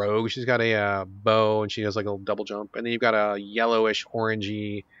she's like a rogue. She's got a bow, and she has like a little double jump. And then you've got a yellowish,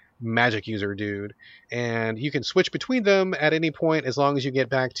 orangey magic user dude. And you can switch between them at any point as long as you get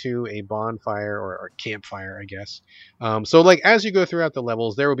back to a bonfire or campfire, I guess. So like as you go throughout the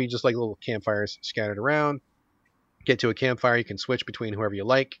levels, there will be just like little campfires scattered around. Get to a campfire, you can switch between whoever you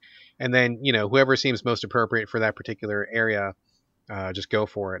like. And then, you know, whoever seems most appropriate for that particular area, just go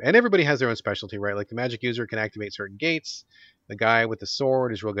for it. And everybody has their own specialty, right? Like the magic user can activate certain gates. The guy with the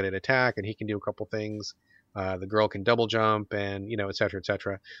sword is real good at attack, and he can do a couple things. The girl can double jump, and, you know, et cetera, et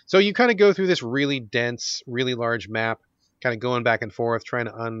cetera. So you kind of go through this really dense, really large map, kind of going back and forth, trying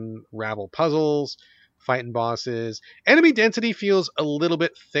to unravel puzzles, fighting bosses. Enemy density feels a little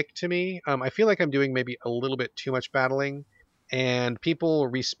bit thick to me. I feel like I'm doing maybe a little bit too much battling. And people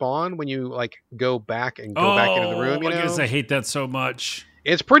respawn when you like go back and go back into the room. You know? I guess I hate that so much.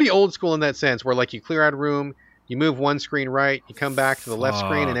 It's pretty old school in that sense, where like you clear out a room, you move one screen right, you come back to the left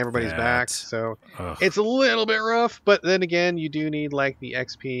screen, and everybody's back. So it's a little bit rough, but then again, you do need like the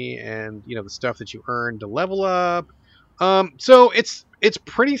XP and, you know, the stuff that you earn to level up. So it's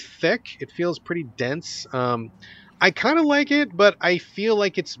pretty thick. It feels pretty dense. I kind of like it, but I feel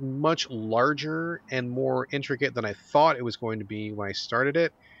like it's much larger and more intricate than I thought it was going to be when I started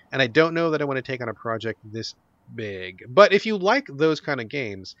it. And I don't know that I want to take on a project this big. But if you like those kind of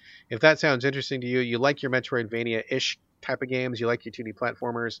games, if that sounds interesting to you, you like your Metroidvania-ish type of games, you like your 2D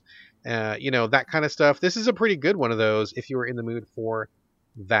platformers, you know, that kind of stuff, this is a pretty good one of those if you were in the mood for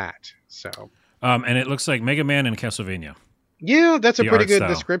that. So, and it looks like Mega Man and Castlevania. Yeah, that's a pretty good style.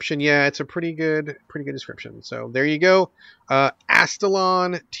 description. Yeah, it's a pretty good description. So there you go.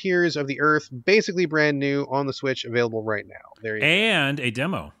 Astalon, Tears of the Earth, basically brand new on the Switch, available right now. There you go. And a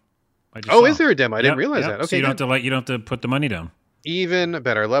demo. Is there a demo? I didn't realize that. Okay, so you don't have to put the money down. Even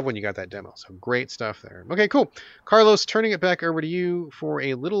better. I love when you got that demo. So great stuff there. Okay, cool. Carlos, turning it back over to you for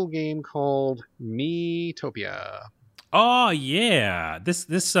a little game called Miitopia. Oh yeah,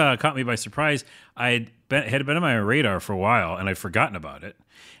 this caught me by surprise. Had been on my radar for a while, and I'd forgotten about it.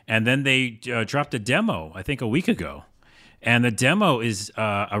 And then they dropped a demo, I think, a week ago. And the demo is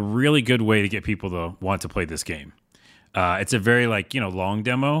a really good way to get people to want to play this game. It's a very long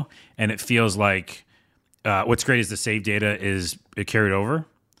demo, and it feels like what's great is the save data is carried over,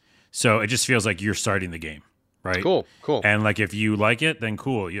 so it just feels like you're starting the game. Right. Cool. And like if you like it, then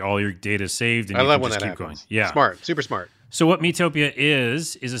cool. All your data is saved, and I you love can when just that keep happens. going. Yeah. Smart. Super smart. So what Miitopia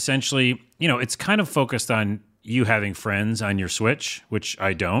is essentially, it's kind of focused on you having friends on your Switch, which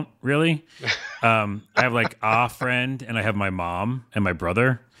I don't really. I have like a friend, and I have my mom and my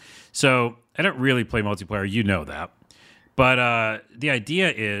brother. So I don't really play multiplayer. You know that. But the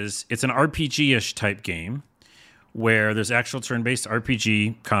idea is it's an RPG-ish type game where there's actual turn-based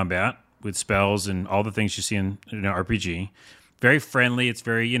RPG combat with spells and all the things you see in an RPG. Very friendly. It's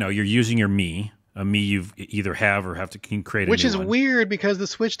very, you're using your Mii, a Mii you either have or have to create a new Which is one. weird because the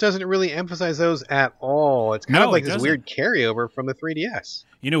Switch doesn't really emphasize those at all. It's kind of like this weird carryover from the 3DS.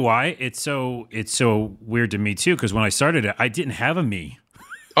 You know why? It's so weird to me too, because when I started it, I didn't have a Mii.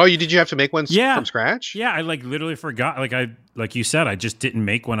 Oh, did you have to make one from scratch? Yeah, I literally forgot. Like you said, I just didn't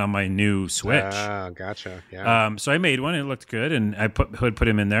make one on my new Switch. Ah, gotcha. Yeah. So I made one. It looked good, and I put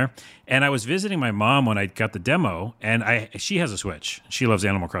him in there. And I was visiting my mom when I got the demo, and she has a Switch. She loves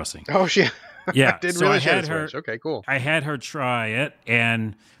Animal Crossing. Oh, yeah. Didn't so really I had her. Switch. Okay, cool. I had her try it,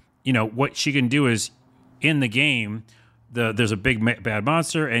 and what she can do is in the game. There's a big bad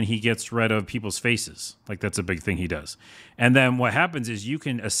monster, and he gets rid of people's faces. Like that's a big thing he does. And then what happens is you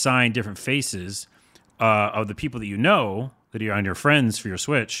can assign different faces of the people that are on your friends for your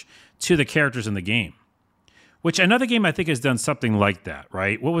Switch to the characters in the game. Which another game I think has done something like that,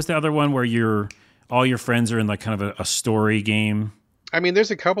 right? What was the other one where all your friends are in like kind of a story game? I mean,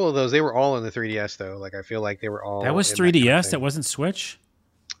 there's a couple of those. They were all in the 3DS though. Like I feel like they were all. That was in 3DS. kind of That wasn't Switch.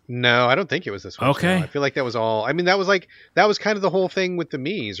 No, I don't think it was the Switch. Okay. No. I feel like that was all. I mean, that was kind of the whole thing with the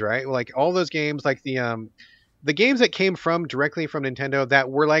Mii's, right? Like all those games, like the games that came from directly from Nintendo that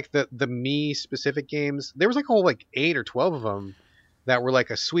were like the Mii specific games. There was like a whole like 8 or 12 of them that were like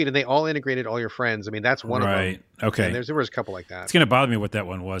a suite, and they all integrated all your friends. I mean, that's one of them. Right. Okay. And there was a couple like that. It's gonna bother me what that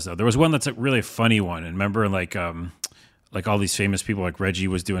one was though. There was one that's a really funny one, and remember like all these famous people, like Reggie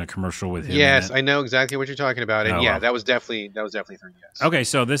was doing a commercial with him. Yes, I know exactly what you're talking about, and well. that was definitely 3DS. Okay,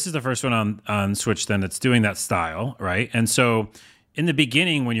 so this is the first one on Switch then that's doing that style, right? And so in the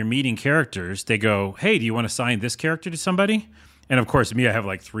beginning, when you're meeting characters, they go, "Hey, do you want to assign this character to somebody?" And of course, me, I have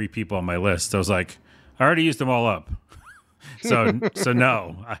like 3 people on my list. So I was like, I already used them all up. So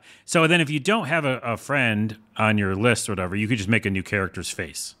no. So then if you don't have a friend on your list or whatever, you could just make a new character's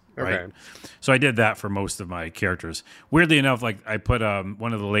face. Right. Okay. So I did that for most of my characters. Weirdly enough, like I put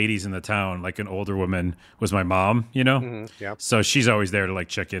one of the ladies in the town, like an older woman, was my mom, you know? Mm-hmm. Yeah. So she's always there to like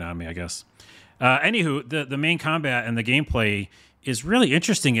check in on me, I guess. Anywho, the main combat and the gameplay is really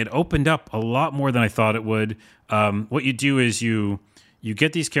interesting. It opened up a lot more than I thought it would. What you do is you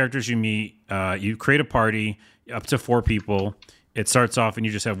get these characters you meet, you create a party up to 4 people. It starts off and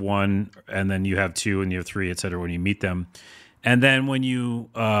you just have 1, and then you have 2 and you have 3, et cetera, when you meet them. And then when you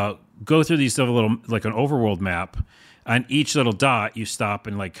go through these little, like an overworld map, on each little dot, you stop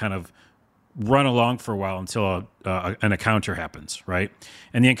and like kind of run along for a while until an encounter happens, right?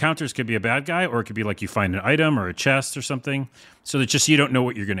 And the encounters could be a bad guy, or it could be like you find an item or a chest or something, so that just you don't know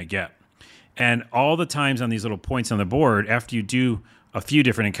what you're going to get. And all the times on these little points on the board, after you do a few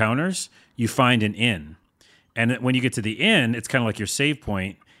different encounters, you find an inn. And when you get to the inn, it's kind of like your save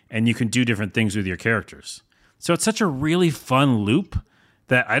point, and you can do different things with your characters. So it's such a really fun loop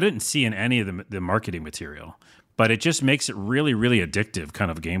that I didn't see in any of the marketing material, but it just makes it really, really addictive kind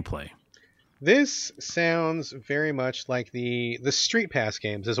of gameplay. This sounds very much like the Street Pass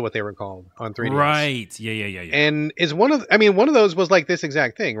games is what they were called on 3DS. Right. Yeah. And is one of those was like this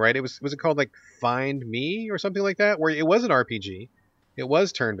exact thing, right? Was it called like Find Me or something like that, where it was an RPG. It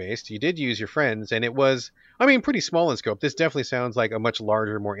was turn-based. You did use your friends, and it was, I mean, pretty small in scope. This definitely sounds like a much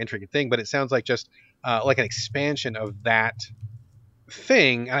larger, more intricate thing, but it sounds like just like an expansion of that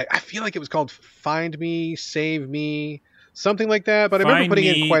thing. I feel like it was called Find Me, Save Me, something like that. But I remember putting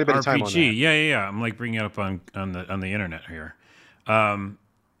in quite a bit of time on that. Yeah. I'm like bringing it up on the internet here.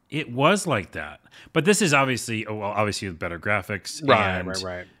 It was like that, but this is obviously with better graphics.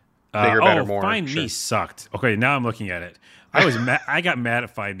 Right. Bigger, better, more. Find Me sucked. Okay, now I'm looking at it. I got mad at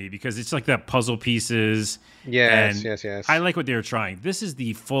Find Me because it's like that puzzle pieces. Yes. I like what they were trying. This is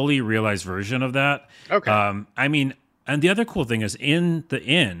the fully realized version of that. Okay. I mean, and the other cool thing is in the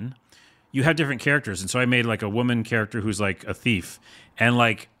inn, you have different characters. And so I made like a woman character who's like a thief. And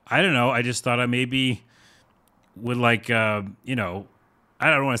like, I don't know, I just thought I maybe would like, I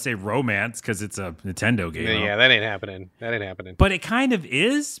don't want to say romance because it's a Nintendo game. Yeah, that ain't happening. But it kind of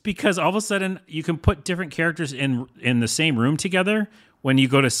is, because all of a sudden you can put different characters in the same room together when you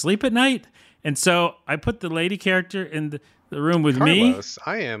go to sleep at night. And so I put the lady character in the room with Carlos, me.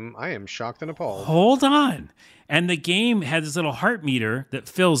 I am shocked and appalled. Hold on. And the game has this little heart meter that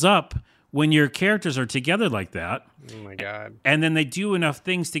fills up when your characters are together like that. Oh my God. And then they do enough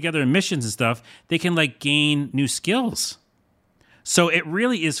things together in missions and stuff, they can like gain new skills. So it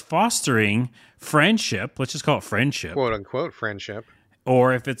really is fostering friendship. Let's just call it friendship. Quote unquote friendship.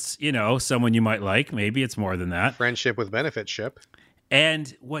 Or if it's, someone you might like, maybe it's more than that. Friendship with benefit ship.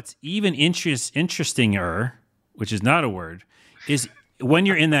 And what's even interestinger, which is not a word, is when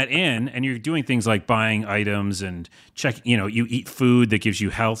you're in that inn and you're doing things like buying items and you eat food that gives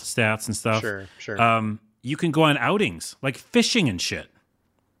you health stats and stuff. Sure. You can go on outings, like fishing and shit.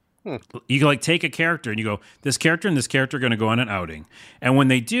 You can like take a character and you go, this character and this character are going to go on an outing. And when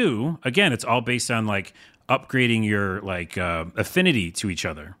they do, again, it's all based on like upgrading your like affinity to each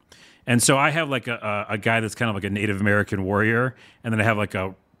other. And so I have like a guy that's kind of like a Native American warrior. And then I have like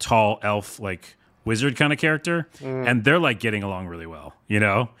a tall elf, like wizard kind of character. And they're like getting along really well,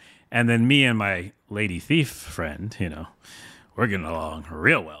 And then me and my lady thief friend, we're getting along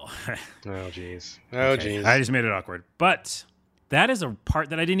real well. Oh, geez. I just made it awkward. But that is a part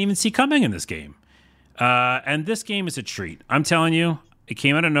that I didn't even see coming in this game. And this game is a treat. I'm telling you, it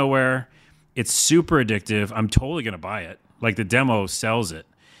came out of nowhere. It's super addictive. I'm totally going to buy it. Like the demo sells it.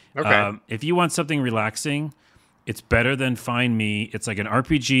 Okay. If you want something relaxing, it's better than Find Me. It's like an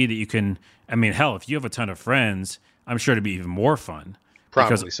RPG that you can, hell, if you have a ton of friends, I'm sure it'd be even more fun.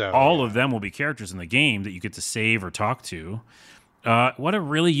 Probably because so. All of them will be characters in the game that you get to save or talk to. What a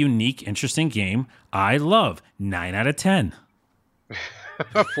really unique, interesting game. I love 9 out of 10.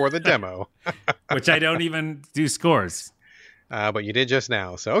 for the demo. Which I don't even do scores. But you did just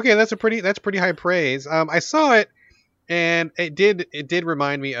now. So okay, that's pretty high praise. I saw it, and it did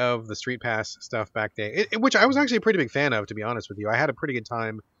remind me of the Street Pass stuff back then, which I was actually a pretty big fan of, to be honest with you. I had a pretty good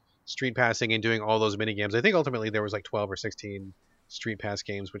time Street Passing and doing all those mini games. I think ultimately there was like 12 or 16 Street Pass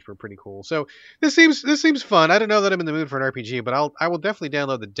games, which were pretty cool. So this seems fun. I don't know that I'm in the mood for an RPG, but I will definitely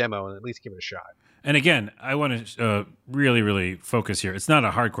download the demo and at least give it a shot. And again, I want to really, really focus here. It's not a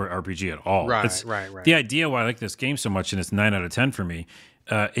hardcore RPG at all. Right. The idea why I like this game so much, and it's 9 out of 10 for me,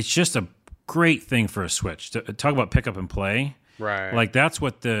 it's just a great thing for a Switch. Talk about pick up and play. Right. Like that's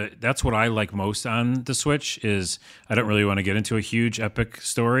what I like most on the Switch is I don't really want to get into a huge epic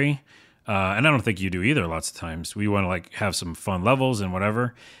story. And I don't think you do either lots of times. We want to like have some fun levels and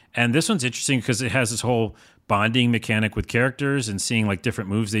whatever. And this one's interesting because it has this whole bonding mechanic with characters and seeing like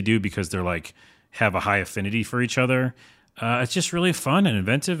different moves they do because they're like have a high affinity for each other. It's just really fun and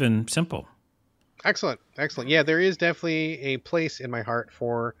inventive and simple. Excellent. Yeah, there is definitely a place in my heart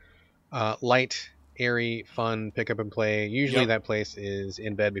for light, airy, fun pick up and play. Usually that place is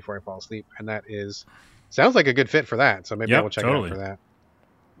in bed before I fall asleep, and that sounds like a good fit for that. So maybe I will check it out for that.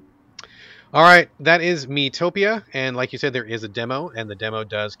 All right, that is Miitopia, and like you said, there is a demo, and the demo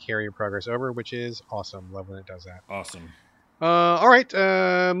does carry your progress over, which is awesome. Love when it does that. Awesome. All right,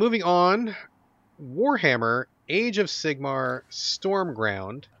 moving on. Warhammer, Age of Sigmar,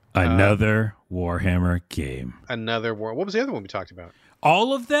 Stormground. Another Warhammer game. What was the other one we talked about?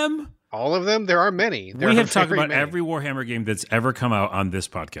 All of them? All of them? There are many. We have talked about every Warhammer game that's ever come out on this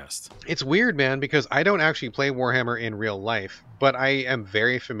podcast. It's weird, man, because I don't actually play Warhammer in real life, but I am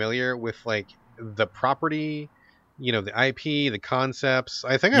very familiar with like the property, the IP, the concepts.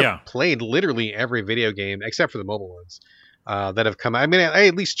 I think I've played literally every video game except for the mobile ones that have come out. I mean, I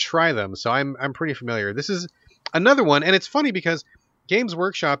at least try them, so I'm pretty familiar. This is another one, and it's funny because Games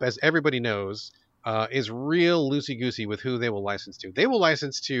Workshop, as everybody knows, is real loosey-goosey with who they will license to. They will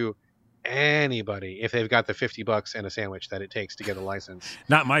license to anybody if they've got the $50 and a sandwich that it takes to get a license.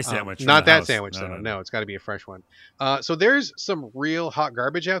 Not my sandwich. Not that sandwich, though. No, it's got to be a fresh one. So there's some real hot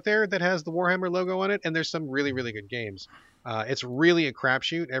garbage out there that has the Warhammer logo on it, and there's some really, really good games. It's really a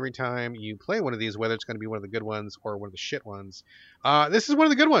crapshoot every time you play one of these, whether it's going to be one of the good ones or one of the shit ones. This is one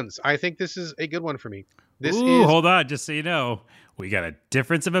of the good ones. I think this is a good one for me. Hold on, just so you know, we got a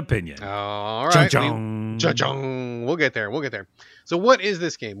difference of opinion. All right. Cha-chung. We'll get there. So what is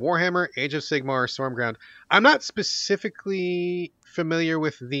this game? Warhammer, Age of Sigmar, Stormground. I'm not specifically familiar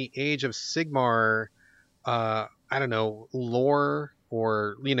with the Age of Sigmar, lore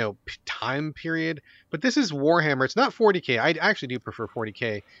or, time period. But this is Warhammer. It's not 40K. I actually do prefer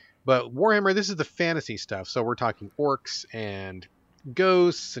 40K. But Warhammer, this is the fantasy stuff. So we're talking orcs and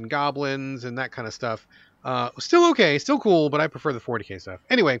ghosts and goblins and that kind of stuff. Still okay, still cool, but I prefer the 40K stuff.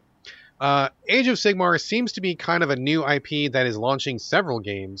 Anyway, Age of Sigmar seems to be kind of a new IP that is launching several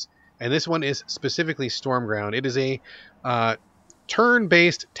games, and this one is specifically Stormground. It is a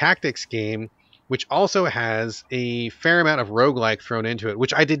turn-based tactics game, which also has a fair amount of roguelike thrown into it,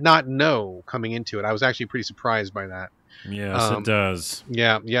 which I did not know coming into it. I was actually pretty surprised by that. Yes, it does.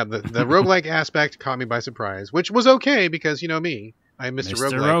 Yeah. The roguelike aspect caught me by surprise, which was okay because, me, I'm Mr.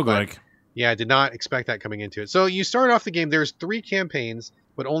 Roguelike. Yeah, I did not expect that coming into it. So you start off the game. There's 3 campaigns,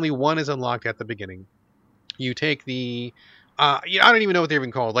 but only one is unlocked at the beginning. You take the... I don't even know what they're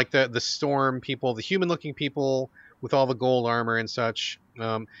even called. Like the storm people, the human-looking people with all the gold armor and such.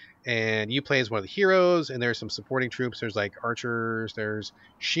 And you play as one of the heroes, and there's some supporting troops. There's like archers, there's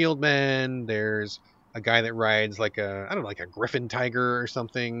shield men, there's a guy that rides like a griffin tiger or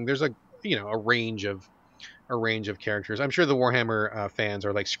something. There's a range of characters. I'm sure the Warhammer fans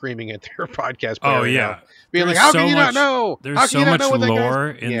are like screaming at their podcast. Oh yeah, now, being like, "How can you not know? There's so much lore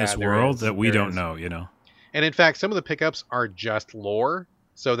in this world that we don't know." And in fact, some of the pickups are just lore,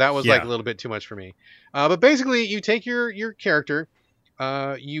 so that was like a little bit too much for me. But basically, you take your character,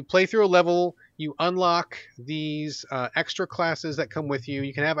 you play through a level, you unlock these extra classes that come with you.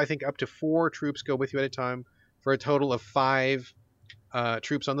 You can have, I think, up to 4 troops go with you at a time, for a total of 5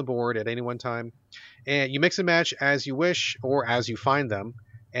 troops on the board at any one time. And you mix and match as you wish or as you find them,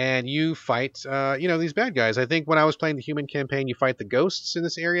 and you fight these bad guys. I think when I was playing the human campaign, you fight the ghosts in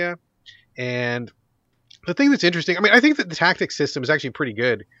this area. And the thing that's interesting, I think that the tactics system is actually pretty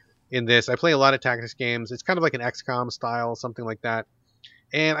good in this. I play a lot of tactics games. It's kind of like an XCOM style, something like that.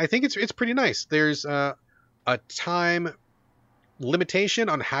 And I think it's pretty nice. There's a time limitation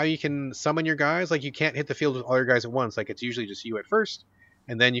on how you can summon your guys. Like, you can't hit the field with all your guys at once. Like, it's usually just you at first,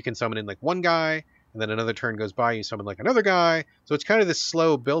 and then you can summon in like one guy, and then another turn goes by, you summon like another guy. So it's kind of this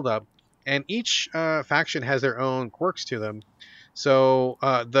slow build up, and each faction has their own quirks to them. So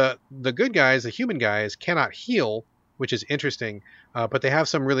the good guys, the human guys, cannot heal, which is interesting. But they have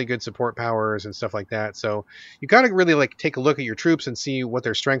some really good support powers and stuff like that. So you got to really like take a look at your troops and see what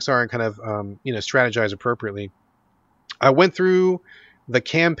their strengths are and kind of strategize appropriately. I went through the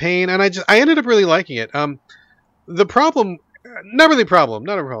campaign and I ended up really liking it. The problem, not really problem,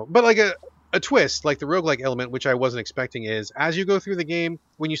 not a problem, but like a twist, like the roguelike element, which I wasn't expecting, is as you go through the game,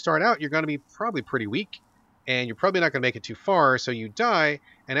 when you start out, you're going to be probably pretty weak and you're probably not going to make it too far. So you die.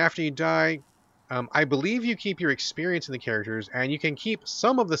 And after you die, I believe you keep your experience in the characters and you can keep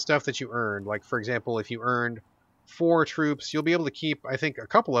some of the stuff that you earned. Like, for example, if you earned 4 troops, you'll be able to keep, I think, a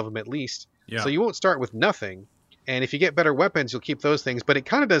couple of them at least. Yeah. So you won't start with nothing. And if you get better weapons, you'll keep those things. But it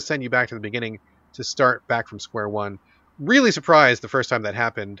kind of does send you back to the beginning to start back from square one. Really surprised the first time that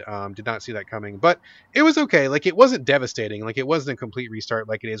happened. Did not see that coming. But it was okay. Like, it wasn't devastating. Like, it wasn't a complete restart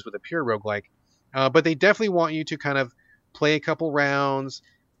like it is with a pure roguelike. But they definitely want you to kind of play a couple rounds,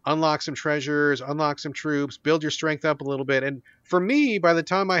 unlock some treasures, unlock some troops, build your strength up a little bit. And for me, by the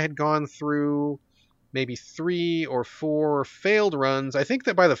time I had gone through maybe 3 or 4 failed runs, I think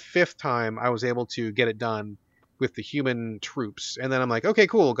that by the 5th time I was able to get it done with the human troops. And then I'm like, okay,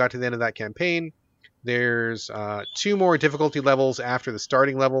 cool. Got to the end of that campaign. There's 2 more difficulty levels after the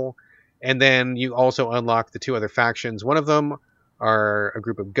starting level. And then you also unlock the 2 other factions. One of them are a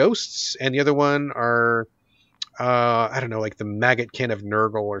group of ghosts, and the other one are, I don't know, like the Maggotkin of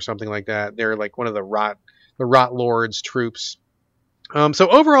Nurgle or something like that. They're like one of the Rot Lord's troops. So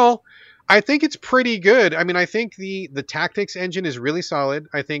overall, I think it's pretty good. I mean, I think the tactics engine is really solid.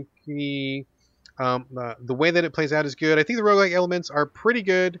 I think the way that it plays out is good. I think the roguelike elements are pretty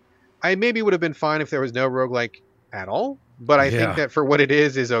good. I maybe would have been fine if there was no roguelike at all, but I think that for what it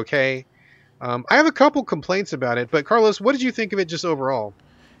is okay. I have a couple complaints about it, but Carlos, what did you think of it just overall?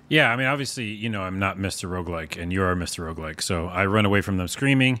 Yeah, I mean, obviously, I'm not Mr. Roguelike, and you are Mr. Roguelike. So I run away from them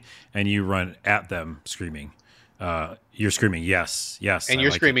screaming, and you run at them screaming. You're screaming, yes. And you're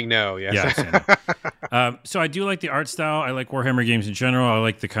screaming, no, yes. Yes. So I do like the art style. I like Warhammer games in general. I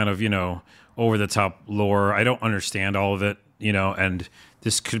like the kind of, over-the-top lore. I don't understand all of it, and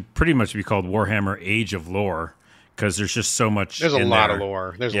this could pretty much be called Warhammer Age of Lore, because there's just so much. There's a lot of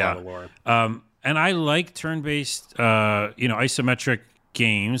lore. There's a lot of lore. And I like turn-based, isometric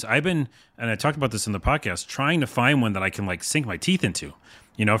games. And I talked about this in the podcast, trying to find one that I can like sink my teeth into,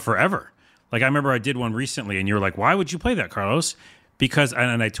 forever. Like I remember I did one recently, and you were like, "Why would you play that, Carlos?" Because,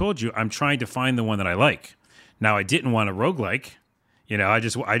 and I told you, I'm trying to find the one that I like. Now I didn't want a roguelike. I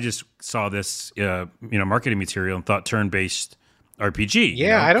just saw this, marketing material and thought turn-based RPG.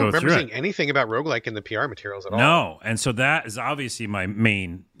 Yeah, I don't remember seeing anything about roguelike in the PR materials at all. No, and so that is obviously my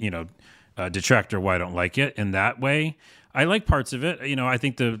main, detractor why I don't like it in that way. I like parts of it. I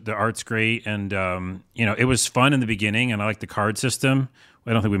think the art's great, and it was fun in the beginning, and I like the card system.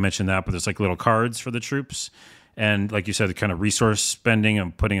 I don't think we mentioned that, but there's like little cards for the troops, and like you said, the kind of resource spending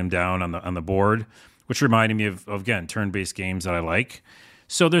and putting them down on the board, which reminded me of again turn-based games that I like.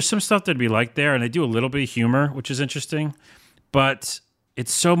 So there's some stuff that'd be like there, and they do a little bit of humor, which is interesting. But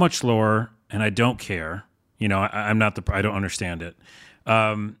it's so much lore, and I don't care. I don't understand it.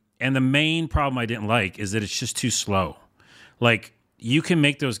 And the main problem I didn't like is that it's just too slow. Like, you can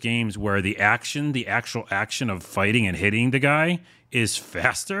make those games where the actual action of fighting and hitting the guy is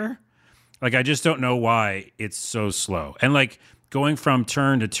faster. Like, I just don't know why it's so slow. And, like, going from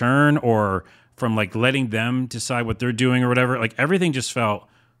turn to turn or from, like, letting them decide what they're doing or whatever, like, everything just felt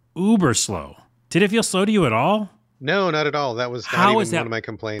uber slow. Did it feel slow to you at all? No, not at all. That was not even one of my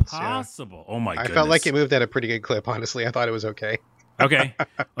complaints. Possible. Yeah. Oh my goodness. I felt like it moved at a pretty good clip, honestly. I thought it was okay. Okay.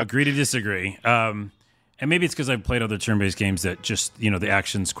 Agree to disagree. And maybe it's because I've played other turn-based games that just, the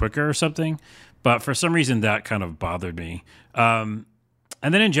action's quicker or something. But for some reason, that kind of bothered me. And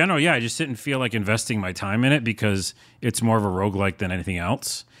then in general, I just didn't feel like investing my time in it because it's more of a roguelike than anything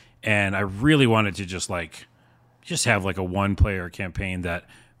else. And I really wanted to just have like a one-player campaign that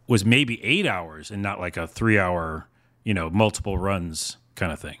was maybe 8 hours and not like a 3-hour multiple runs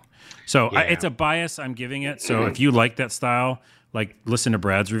kind of thing. So it's a bias I'm giving it. So if you like that style, like listen to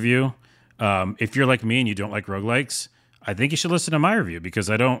Brad's review. If you're like me and you don't like roguelikes, I think you should listen to my review because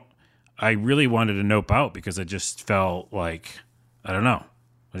I really wanted to nope out because I just felt like, I don't know.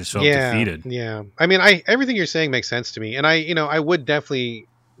 I just felt defeated. Yeah. I mean, everything you're saying makes sense to me. And I would definitely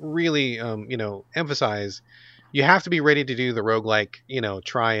really, emphasize you have to be ready to do the roguelike,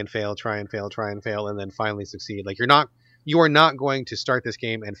 try and fail, and then finally succeed. Like you are not going to start this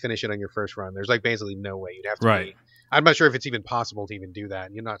game and finish it on your first run. There's like basically no way. You'd have to be. I'm not sure if it's even possible to even do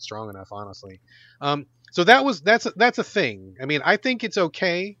that. You're not strong enough, honestly. So that's a thing. I mean, I think it's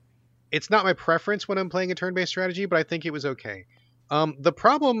okay. It's not my preference when I'm playing a turn-based strategy, but I think it was okay. The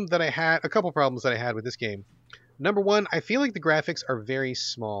problem that I had, a couple problems that I had with this game. Number one, I feel like the graphics are very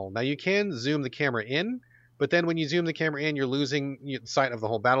small. Now you can zoom the camera in, but then when you zoom the camera in, you're losing sight of the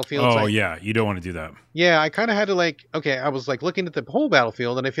whole battlefield. Oh, yeah. You don't want to do that. Yeah, I kind of had to okay, I was like looking at the whole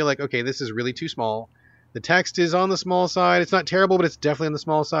battlefield and I feel like, okay, this is really too small. The text is on the small side. It's not terrible, but it's definitely on the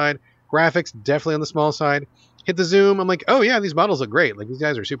small side. Graphics, definitely on the small side. Hit the zoom. I'm like, oh yeah, these models look great. Like these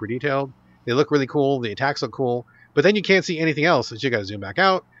guys are super detailed. They look really cool. The attacks look cool. But then you can't see anything else. So you got to zoom back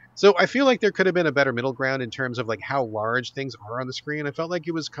out. So I feel like there could have been a better middle ground in terms of like how large things are on the screen. I felt like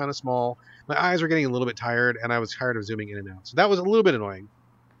it was kind of small. My eyes were getting a little bit tired and I was tired of zooming in and out. So that was a little bit annoying.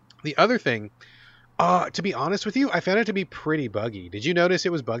 The other thing, to be honest with you, I found it to be pretty buggy. Did you notice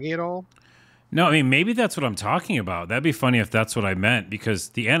it was buggy at all? No, I mean, maybe that's what I'm talking about. That'd be funny if that's what I meant, because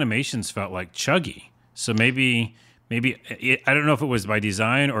the animations felt like chuggy. So maybe I don't know if it was by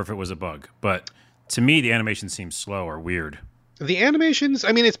design or if it was a bug, but to me, the animation seems slow or weird. The animations,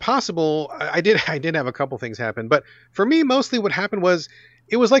 I mean, it's possible. I did have a couple things happen, but for me, mostly what happened was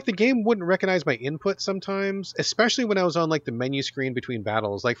it was like the game wouldn't recognize my input sometimes, especially when I was on like the menu screen between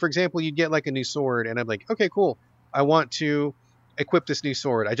battles. Like, for example, you'd get like a new sword and I'm like, okay, cool. I want to equip this new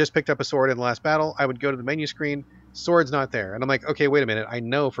sword. I just picked up a sword in the last battle. I would go to the menu screen. Sword's not there. And I'm like, okay, wait a minute. I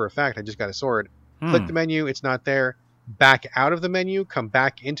know for a fact I just got a sword. Click the menu. It's not there. Back out of the menu. Come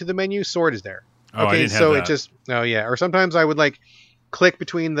back into the menu. Sword is there. Oh, okay, I didn't so have it that. just, oh yeah. Or sometimes I would like click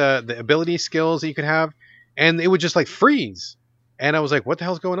between the ability skills that you could have and it would just like freeze. And I was like, what the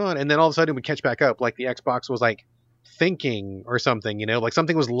hell's going on? And then all of a sudden it would catch back up. Like the Xbox was like thinking or something, like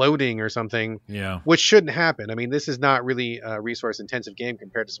something was loading or something. Yeah. Which shouldn't happen. I mean, this is not really a resource intensive game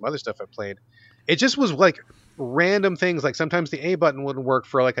compared to some other stuff I've played. It just was like random things. Like sometimes the A button wouldn't work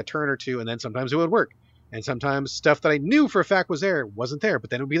for like a turn or two and then sometimes it would work. And sometimes stuff that I knew for a fact was there wasn't there, but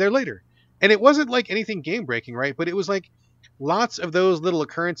then it would be there later. And it wasn't like anything game breaking, right? But it was like lots of those little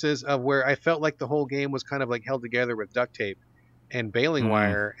occurrences of where I felt like the whole game was kind of like held together with duct tape and baling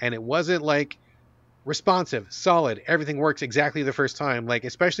wire. And it wasn't like responsive, solid. Everything works exactly the first time. Like,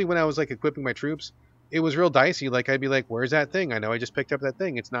 especially when I was like equipping my troops, it was real dicey. Like I'd be like, where's that thing? I know I just picked up that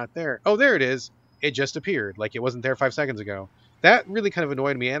thing. It's not there. Oh, there it is. It just appeared. Like it wasn't there 5 seconds ago. That really kind of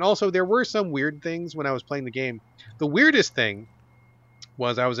annoyed me. And also there were some weird things when I was playing the game. The weirdest thing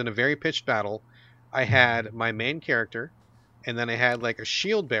was I was in a very pitched battle. I had my main character, and then I had like a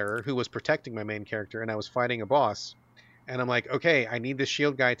shield bearer who was protecting my main character, and I was fighting a boss. And I'm like, okay, I need this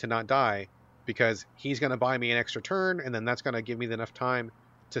shield guy to not die because he's going to buy me an extra turn, and then that's going to give me enough time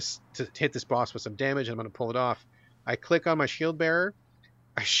to hit this boss with some damage, and I'm going to pull it off. I click on my shield bearer.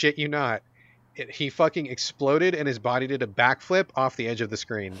 I shit you not. He fucking exploded and his body did a backflip off the edge of the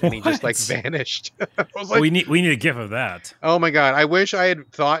screen and he just like vanished. I was like, we need a gif of that. oh my god, I wish I had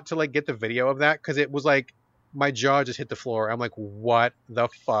thought to like get the video of that because it was like my jaw just hit the floor. I'm like, what the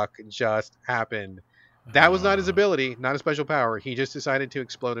fuck just happened? That was not his ability, not a special power. He just decided to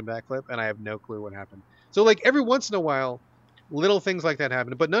explode and backflip and I have no clue what happened. So like every once in a while little things like that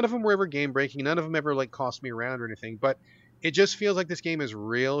happened, but none of them were ever game breaking. None of them ever like cost me around or anything, but it just feels like this game is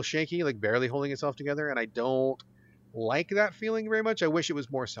real shaky, like barely holding itself together, and I don't like that feeling very much. I wish it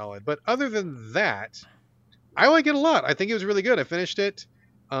was more solid. But other than that, I like it a lot. I think it was really good. I finished it.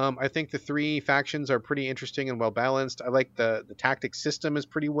 I think the 3 factions are pretty interesting and well balanced. I like the tactics system is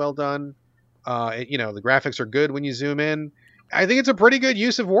pretty well done. The graphics are good when you zoom in. I think it's a pretty good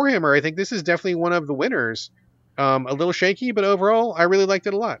use of Warhammer. I think this is definitely one of the winners. A little shaky, but overall, I really liked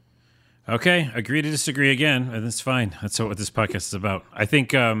it a lot. Okay, agree to disagree again, and that's fine. That's what this podcast is about. I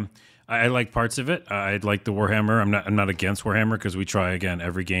think I like parts of it. I like the Warhammer. I'm not against Warhammer because we try again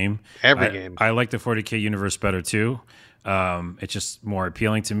every game. I like the 40K universe better too. It's just more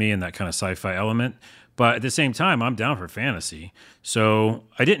appealing to me and that kind of sci-fi element. But at the same time, I'm down for fantasy. So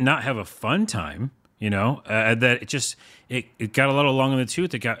I did not have a fun time. That it got a little long in the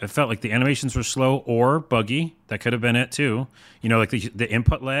tooth. It felt like the animations were slow or buggy. That could have been it too. Like the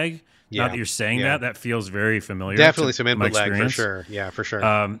input lag. Yeah. Now that you're saying that feels very familiar. Definitely some input lag for sure. Yeah, for sure.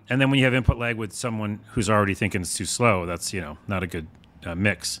 And then when you have input lag with someone who's already thinking it's too slow, that's not a good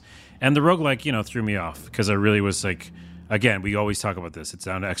mix. And the roguelike, threw me off because I really was like, again, we always talk about this. It's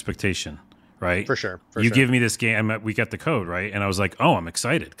down to expectation, right? For sure. You give me this game, we got the code, right? And I was like, oh, I'm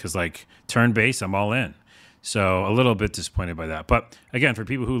excited because like turn-based, I'm all in. So a little bit disappointed by that. But again, for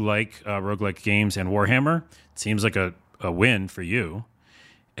people who like roguelike games and Warhammer, it seems like a win for you.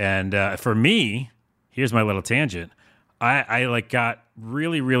 And for me, here's my little tangent. I like got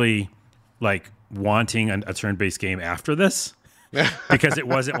really, really like wanting a turn-based game after this because it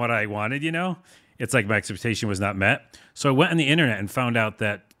wasn't what I wanted, It's like my expectation was not met. So I went on the internet and found out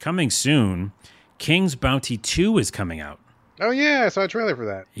that coming soon, King's Bounty 2 is coming out. Oh yeah, I saw a trailer for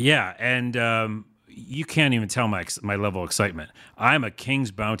that. Yeah, and you can't even tell my level of excitement. I'm a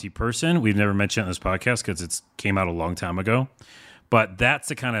King's Bounty person. We've never mentioned it in this podcast because it came out a long time ago. But that's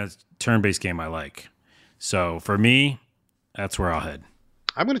the kind of turn-based game I like. So for me, that's where I'll head.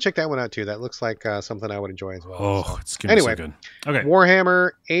 I'm going to check that one out too. That looks like something I would enjoy as well. Oh, so. It's going to be so good. Okay.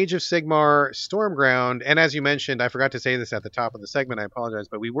 Warhammer, Age of Sigmar, Stormground, and as you mentioned, I forgot to say this at the top of the segment, I apologize,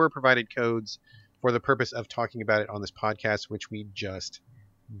 but we were provided codes for the purpose of talking about it on this podcast, which we just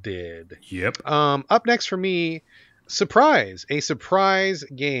did. Yep. Up next for me, a surprise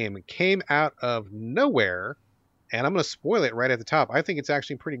game came out of nowhere, and I'm going to spoil it right at the top. I think it's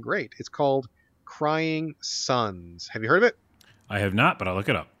actually pretty great. It's called Crying Suns. Have you heard of it? I have not, but I'll look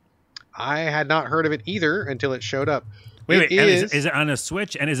it up. I had not heard of it either until it showed up. Wait. Is it on a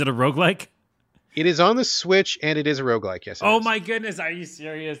Switch, and is it a roguelike? It is on the Switch, and it is a roguelike, yes. Oh my goodness, are you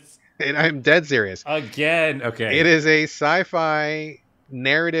serious? And I'm dead serious. Again, okay. It is a sci-fi,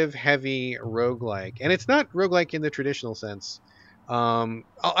 narrative-heavy roguelike. And it's not roguelike in the traditional sense.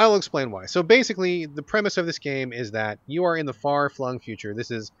 I'll explain why. So basically, the premise of this game is that you are in the far-flung future.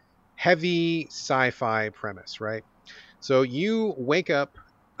 This is heavy sci-fi premise, right? So you wake up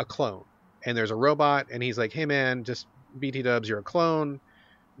a clone, and there's a robot, and he's like, hey man, just BT dubs, you're a clone.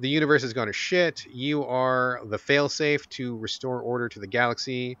 The universe is going to shit. You are the failsafe to restore order to the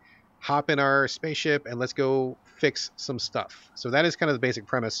galaxy. Hop in our spaceship, and let's go fix some stuff. So that is kind of the basic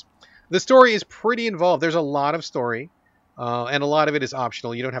premise. The story is pretty involved. There's a lot of story, and a lot of it is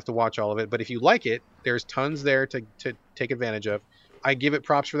optional. You don't have to watch all of it, but if you like it, there's tons there to take advantage of. I give it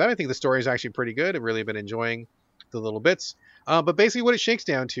props for that. I think the story is actually pretty good. I've really been enjoying the little bits. But basically what it shakes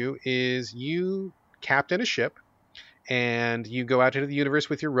down to is you captain a ship and you go out into the universe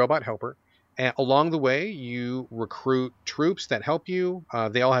with your robot helper. And along the way, you recruit troops that help you.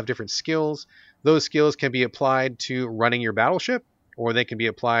 They all have different skills. Those skills can be applied to running your battleship, or they can be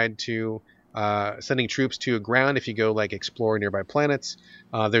applied to sending troops to a ground if you go like explore nearby planets.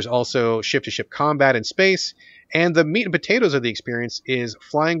 There's also ship-to-ship combat in space. And the meat and potatoes of the experience is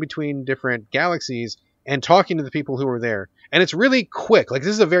flying between different galaxies and talking to the people who are there. And it's really quick. Like,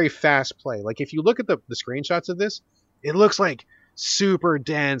 this is a very fast play. Like, if you look at the screenshots of this, it looks like super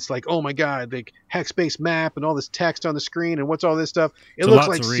dense. Like, oh my God, like hex-based map and all this text on the screen and what's all this stuff. It looks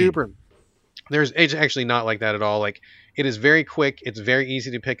like super. It's actually not like that at all. Like, it is very quick. It's very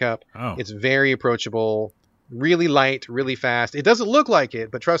easy to pick up. Oh. It's very approachable, really light, really fast. It doesn't look like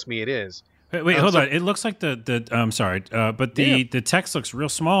it, but trust me, it is. Wait, hold on. It looks like I'm sorry, but the text looks real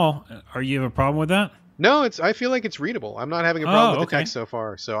small. Are you have a problem with that? No, I feel like it's readable. I'm not having a problem with the text so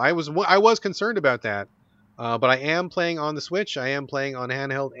far. So I was concerned about that, but I am playing on the Switch. I am playing on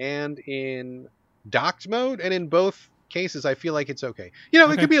handheld and in docked mode, and in both cases, I feel like it's okay.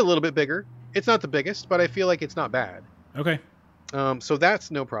 It could be a little bit bigger. It's not the biggest, but I feel like it's not bad. Okay. So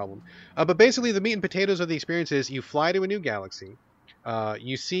that's no problem. But basically, the meat and potatoes of the experience is you fly to a new galaxy.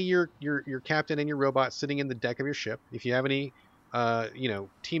 You see your captain and your robot sitting in the deck of your ship. If you have any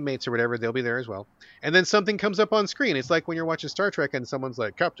teammates or whatever, they'll be there as well. And then something comes up on screen. It's like when you're watching Star Trek and someone's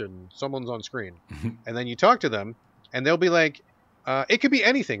like, Captain, someone's on screen. And then you talk to them and they'll be like, it could be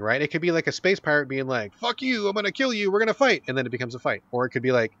anything, right? It could be like a space pirate being like, fuck you, I'm going to kill you, we're going to fight. And then it becomes a fight. Or it could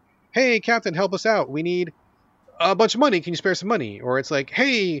be like, hey, Captain, help us out. We need a bunch of money. Can you spare some money? Or it's like,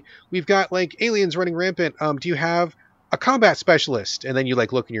 hey, we've got like aliens running rampant. Do you have a combat specialist? And then you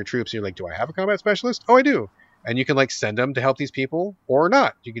like look in your troops and you're like, do I have a combat specialist? Oh, I do. And you can like send them to help these people or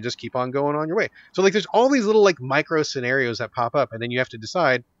not. You can just keep on going on your way. So like there's all these little like micro scenarios that pop up, and then you have to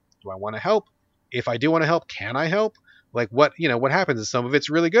decide, do I want to help? If I do want to help, can I help? Like what happens is some of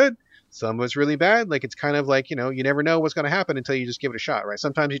it's really good, some of it's really bad. Like it's kind of like, you never know what's going to happen until you just give it a shot, right?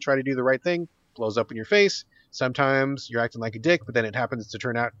 Sometimes you try to do the right thing, blows up in your face. Sometimes you're acting like a dick, but then it happens to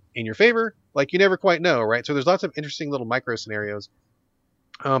turn out in your favor. Like you never quite know, right? So there's lots of interesting little micro scenarios.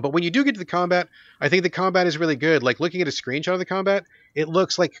 But when you do get to the combat, I think the combat is really good. Like looking at a screenshot of the combat, it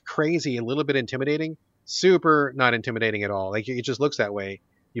looks like crazy, a little bit intimidating. Super not intimidating at all. Like it just looks that way.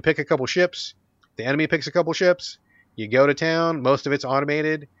 You pick a couple ships, the enemy picks a couple ships, you go to town, most of it's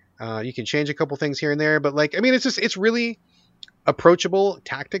automated. You can change a couple things here and there, but like, I mean, it's really approachable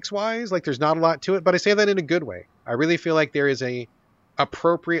tactics wise. Like there's not a lot to it, but I say that in a good way. I really feel like there is a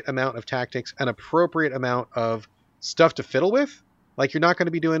appropriate amount of tactics, an appropriate amount of stuff to fiddle with. Like you're not going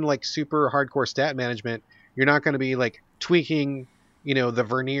to be doing like super hardcore stat management. You're not going to be like tweaking, the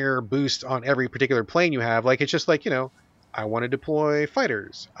vernier boost on every particular plane you have. Like it's just like, I want to deploy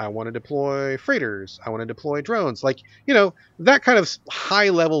fighters. I want to deploy freighters. I want to deploy drones. Like, that kind of high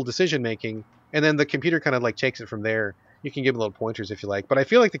level decision making. And then the computer kind of like takes it from there. You can give little pointers if you like. But I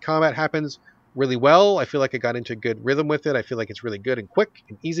feel like the combat happens really well. I feel like I got into a good rhythm with it. I feel like it's really good and quick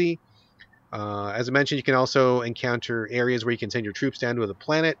and easy. As I mentioned, you can also encounter areas where you can send your troops down to the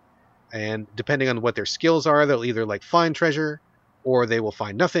planet, and depending on what their skills are, they'll either like find treasure, or they will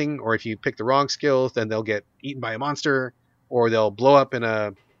find nothing, or if you pick the wrong skills, then they'll get eaten by a monster, or they'll blow up in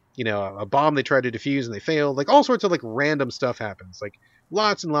a bomb they tried to defuse and they failed. Like all sorts of like random stuff happens. Like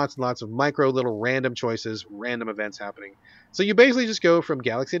lots and lots and lots of micro little random choices, random events happening. So you basically just go from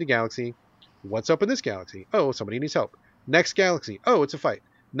galaxy to galaxy. What's up in this galaxy? Oh, somebody needs help. Next galaxy. Oh, it's a fight.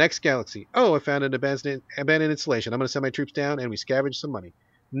 Next galaxy. Oh, I found an abandoned installation. I'm going to send my troops down and we scavenge some money.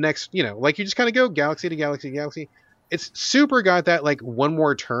 Next, like you just kind of go galaxy to galaxy to galaxy. It's super got that like one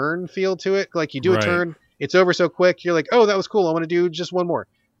more turn feel to it. Like you do a turn, it's over so quick. You're like, oh, that was cool. I want to do just one more.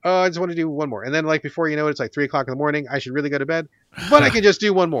 I just want to do one more. And then like before you know it, it's like 3:00 in the morning. I should really go to bed, but I can just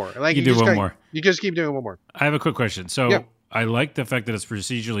do one more. Like you do one more. You just keep doing one more. I have a quick question. So I like the fact that it's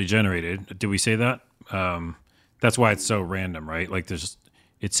procedurally generated. Do we say that? That's why it's so random, right? Like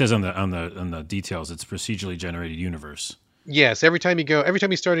it says on the details, it's procedurally generated universe. Yes, every time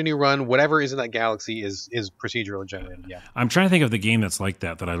you start a new run, whatever is in that galaxy is procedurally generated. Yeah. I'm trying to think of the game that's like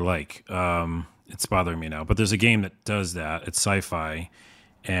that I like. It's bothering me now, but there's a game that does that. It's sci-fi,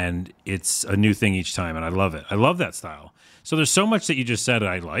 and it's a new thing each time, and I love it. I love that style. So there's so much that you just said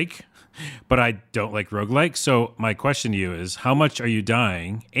I like, but I don't like roguelike. So my question to you is, how much are you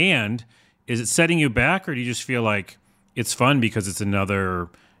dying, and is it setting you back, or do you just feel like it's fun because it's another,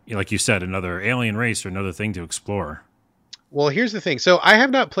 like you said, another alien race or another thing to explore? Well, here's the thing. So I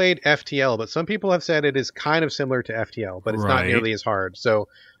have not played FTL, but some people have said it is kind of similar to FTL, but it's not nearly as hard. So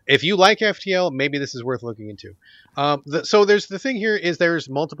if you like FTL, maybe this is worth looking into. So there's the thing here is there's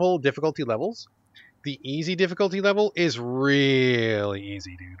multiple difficulty levels. The easy difficulty level is really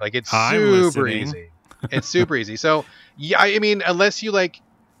easy, dude. Like it's super easy. It's super easy. So yeah, I mean, unless you like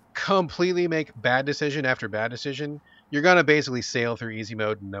completely make bad decision after bad decision, you're going to basically sail through easy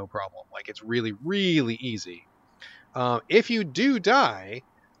mode, no problem. Like it's really, really easy. If you do die,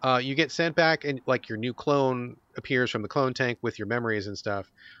 you get sent back and like your new clone appears from the clone tank with your memories and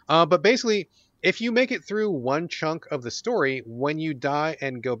stuff. But basically, if you make it through one chunk of the story, when you die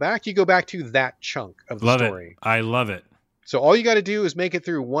and go back, you go back to that chunk of the story. I love it. So all you got to do is make it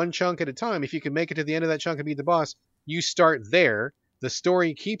through one chunk at a time. If you can make it to the end of that chunk and beat the boss, you start there. The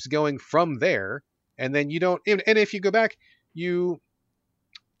story keeps going from there. And then you don't, and if you go back, you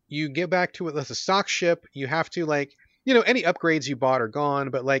get back to it as a stock ship. You have to like, any upgrades you bought are gone,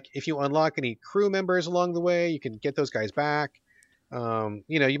 but like if you unlock any crew members along the way, you can get those guys back.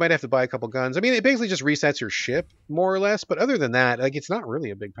 You might have to buy a couple guns. I mean, it basically just resets your ship more or less, but other than that, like it's not really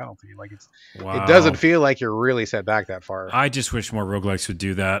a big penalty. Like it doesn't feel like you're really set back that far. I just wish more roguelikes would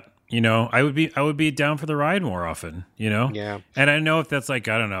do that. I would be down for the ride more often, Yeah. And I know if that's like,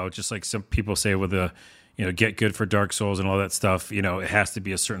 I don't know, just like some people say with the, get good for Dark Souls and all that stuff, it has to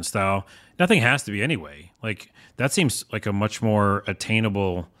be a certain style. Nothing has to be anyway. Like that seems like a much more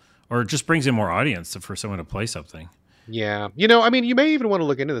attainable, or it just brings in more audience for someone to play something. Yeah. I mean, you may even want to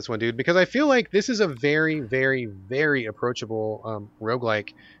look into this one, dude, because I feel like this is a very, very, very approachable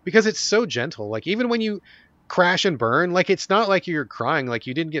roguelike because it's so gentle. Like even when you crash and burn, like it's not like you're crying, like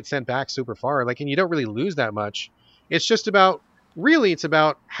you didn't get sent back super far, like, and you don't really lose that much. It's just about, really, it's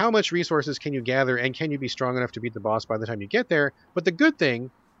about how much resources can you gather and can you be strong enough to beat the boss by the time you get there. But the good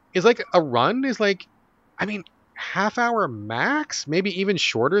thing is like a run is like, I mean, half hour max, maybe even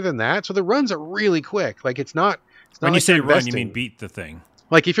shorter than that. So the runs are really quick. Like it's not when like you say run, you mean beat the thing.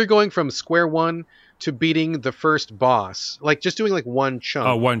 Like if you're going from square one to beating the first boss, like just doing like one chunk.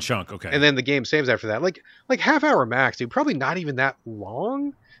 Oh, one chunk. Okay. And then the game saves after that. Like half hour max, dude. Probably not even that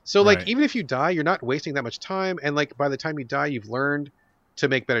long. So like even if you die, you're not wasting that much time. And like by the time you die, you've learned to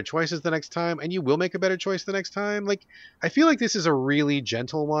make better choices the next time, and you will make a better choice the next time. Like I feel like this is a really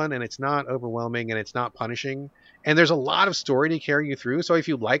gentle one, and it's not overwhelming and it's not punishing. And there's a lot of story to carry you through. So if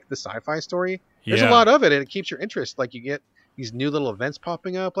you like the sci-fi story, there's a lot of it, and it keeps your interest. Like you get these new little events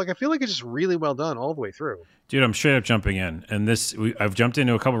popping up. Like I feel like it's just really well done all the way through. Dude, I'm straight up jumping in, and I've jumped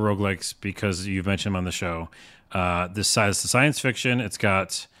into a couple of roguelikes because you've mentioned them on the show. This size, the science fiction. It's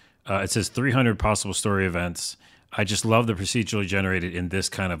got it says 300 possible story events. I just love the procedurally generated in this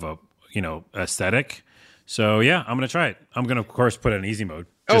kind of a aesthetic. So yeah, I'm gonna try it. I'm gonna of course put it in easy mode.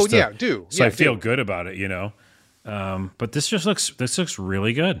 Do so I feel good about it, But this looks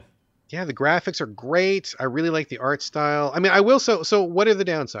really good. Yeah, the graphics are great. I really like the art style. I mean, I will so what are the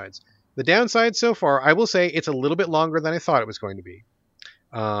downsides? The downsides so far, I will say it's a little bit longer than I thought it was going to be.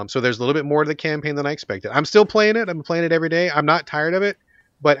 So there's a little bit more to the campaign than I expected. I'm still playing it. I'm playing it every day. I'm not tired of it,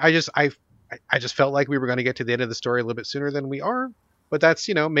 but I just felt like we were going to get to the end of the story a little bit sooner than we are. but that's,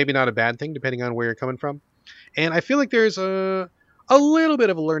 maybe not a bad thing depending on where you're coming from. And I feel like there's a little bit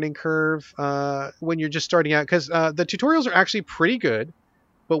of a learning curve when you're just starting out, because the tutorials are actually pretty good.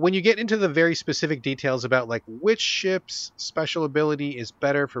 But when you get into the very specific details about like which ship's special ability is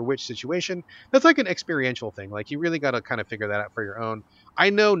better for which situation, that's like an experiential thing. Like you really got to kind of figure that out for your own. I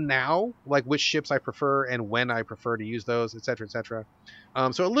know now like which ships I prefer and when I prefer to use those, etc., etc.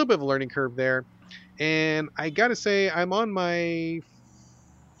 So a little bit of a learning curve there. And I got to say, I'm on my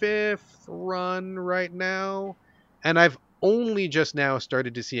 5th run right now, and I've only just now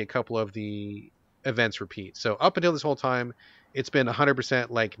started to see a couple of the events repeat. So up until this whole time, it's been 100%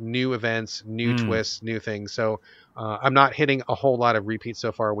 like new events, new twists, new things. So I'm not hitting a whole lot of repeats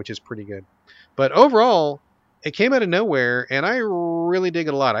so far, which is pretty good. But overall, it came out of nowhere, and I really dig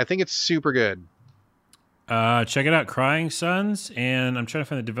it a lot. I think it's super good. Check it out, Crying Sons, and I'm trying to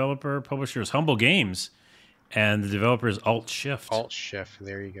find the developer. Publisher is Humble Games, and the developer is Alt Shift. Alt Shift.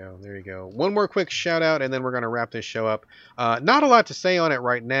 There you go. There you go. One more quick shout out, and then we're going to wrap this show up. Not a lot to say on it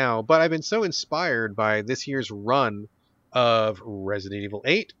right now, but I've been so inspired by this year's run of Resident Evil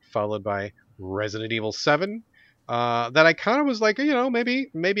 8, followed by Resident Evil 7, that I kind of was like, maybe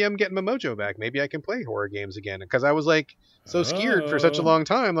I'm getting my mojo back. Maybe I can play horror games again, because I was like so scared for such a long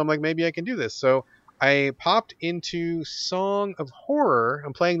time. I'm like, maybe I can do this. So I popped into Song of Horror.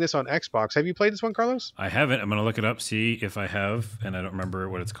 I'm playing this on Xbox. Have you played this one, Carlos? I haven't. I'm going to look it up, see if I have, and I don't remember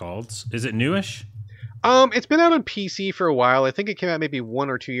what it's called. Is it newish? It's been out on PC for a while. I think it came out maybe 1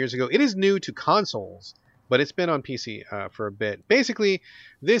 or 2 years ago. It is new to consoles, but it's been on PC for a bit. Basically,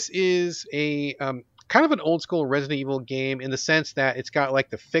 this is a kind of an old school Resident Evil game in the sense that it's got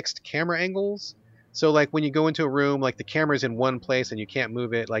like the fixed camera angles. So like when you go into a room, like the camera's in one place and you can't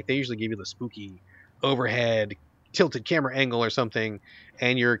move it. Like they usually give you the spooky overhead tilted camera angle or something,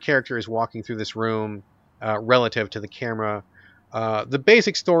 and your character is walking through this room relative to the camera. The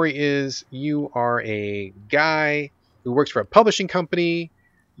basic story is you are a guy who works for a publishing company.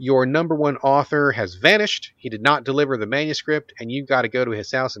 Your number one author has vanished. He did not deliver the manuscript, and you got to go to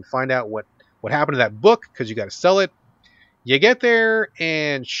his house and find out what happened to that book, because you got to sell it. You get there,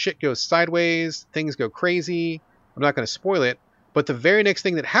 and shit goes sideways. Things go crazy. I'm not going to spoil it, but the very next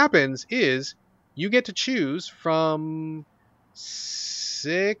thing that happens is you get to choose from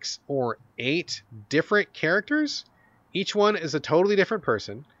 6 or 8 different characters. Each one is a totally different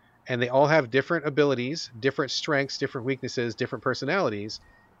person, and they all have different abilities, different strengths, different weaknesses, different personalities.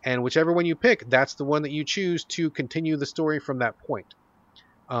 And whichever one you pick, that's the one that you choose to continue the story from that point.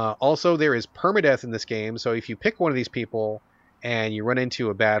 Also, there is permadeath in this game, so if you pick one of these people and you run into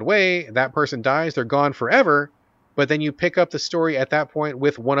a bad way, that person dies, they're gone forever, but then you pick up the story at that point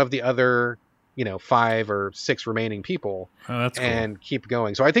with one of the other 5 or 6 remaining people, and cool. Keep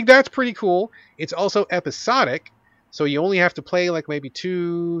going. So I think that's pretty cool. It's also episodic, so you only have to play like maybe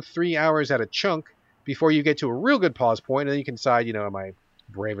 2-3 hours at a chunk before you get to a real good pause point, and then you can decide, am I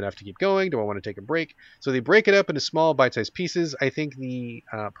brave enough to keep going? Do I want to take a break? So they break it up into small bite-sized pieces. I think the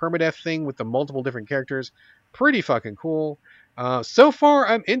permadeath thing with the multiple different characters, pretty fucking cool. So far,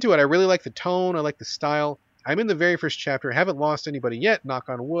 I'm into it. I really like the tone. I like the style. I'm in the very first chapter. Haven't lost anybody yet. Knock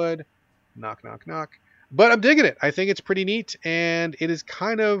on wood. Knock, knock, knock. But I'm digging it. I think it's pretty neat, and it is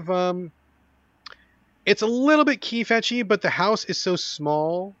kind of it's a little bit key fetchy, but the house is so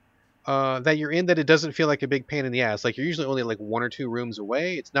small that you're in that it doesn't feel like a big pain in the ass. Like you're usually only like 1 or 2 rooms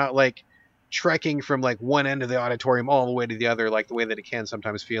away. It's not like trekking from like one end of the auditorium all the way to the other, like the way that it can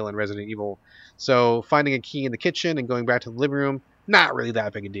sometimes feel in Resident Evil. So finding a key in the kitchen and going back to the living room, not really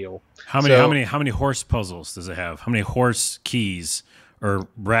that big a deal. How many horse puzzles does it have? How many horse keys or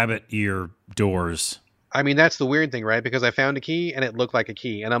rabbit ear doors? I mean, that's the weird thing, right? Because I found a key and it looked like a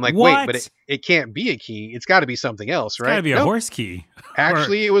key. And I'm like, what? Wait, but it can't be a key. It's got to be something else, right? It's got to be a horse key.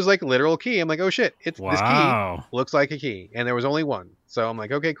 Actually, it was like a literal key. I'm like, oh shit, wow. This key looks like a key. And there was only one. So I'm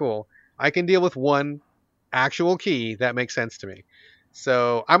like, okay, cool. I can deal with one actual key. That makes sense to me.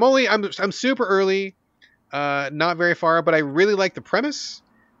 So I'm super early, not very far, but I really like the premise.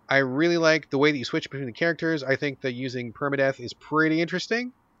 I really like the way that you switch between the characters. I think that using permadeath is pretty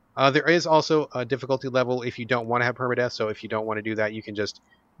interesting. There is also a difficulty level if you don't want to have permadeath. So if you don't want to do that, you can just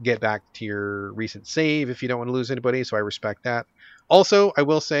get back to your recent save if you don't want to lose anybody. So I respect that. Also, I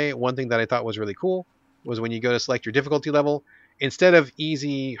will say one thing that I thought was really cool was when you go to select your difficulty level, instead of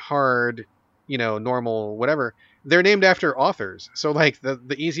easy, hard, normal, whatever, they're named after authors. So like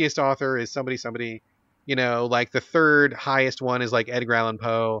the easiest author is somebody, like the third highest one is like Edgar Allan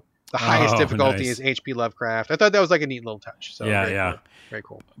Poe. The highest difficulty is H.P. Lovecraft. I thought that was like a neat little touch. So yeah. Cool. Very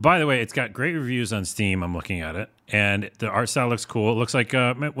cool. By the way, it's got great reviews on Steam. I'm looking at it, and the art style looks cool. It looks like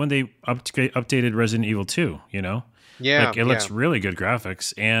when they updated Resident Evil 2. Yeah, Like, it looks really good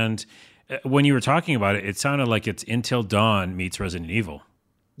graphics. And when you were talking about it, it sounded like it's Until Dawn meets Resident Evil.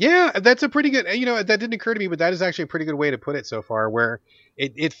 Yeah, that's a pretty good, that didn't occur to me, but that is actually a pretty good way to put it so far, where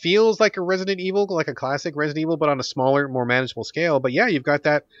it feels like a Resident Evil, like a classic Resident Evil, but on a smaller, more manageable scale. But yeah, you've got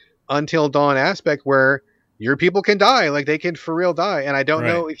that Until Dawn aspect where your people can die, like they can for real die. And I don't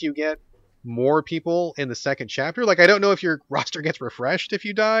know if you get more people in the second chapter. Like, I don't know if your roster gets refreshed if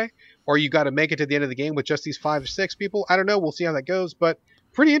you die, or you got to make it to the end of the game with just these 5 or 6 people. I don't know. We'll see how that goes, but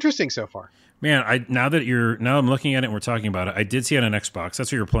pretty interesting so far. Man, now I'm looking at it and we're talking about it. I did see it on Xbox.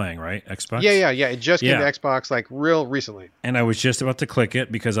 That's what you're playing, right? Xbox? Yeah. It just came to Xbox like real recently. And I was just about to click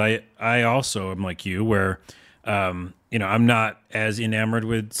it because I also am like you, where I'm not as enamored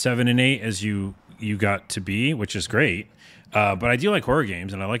with 7 and 8 as you got to be, which is great. But I do like horror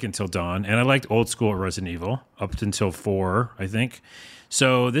games, and I like Until Dawn, and I liked old school Resident Evil up until 4, I think.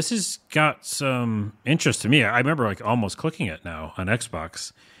 So this has got some interest to me. I remember like almost clicking it now on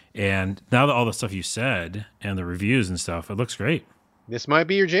Xbox. And now that all the stuff you said and the reviews and stuff, it looks great. This might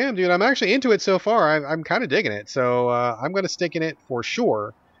be your jam, dude. I'm actually into it so far. I'm kind of digging it. So I'm going to stick in it for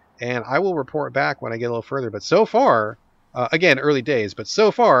sure. And I will report back when I get a little further. But so far, again, early days, but so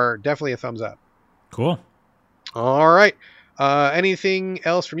far, definitely a thumbs up. Cool. All right. Anything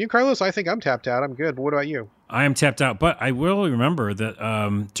else from you, Carlos? I think I'm tapped out. I'm good. But what about you? I am tapped out. But I will remember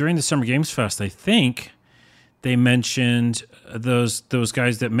that during the Summer Games Fest, I think they mentioned those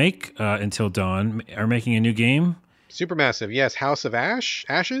guys that make Until Dawn are making a new game. Supermassive, yes. House of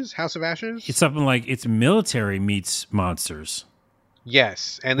Ashes? House of Ashes? It's something like it's military meets monsters.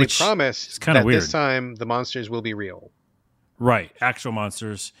 Yes, and they promised that weird. This time the monsters will be real. Right, actual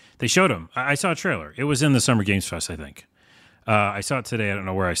monsters. They showed them. I saw a trailer. It was in the Summer Games Fest, I think. I saw it today. I don't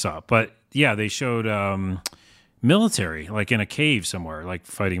know where I saw it. But yeah, they showed military, like in a cave somewhere, like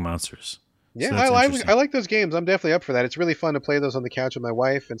fighting monsters. Yeah, so I like those games. I'm definitely up for that. It's really fun to play those on the couch with my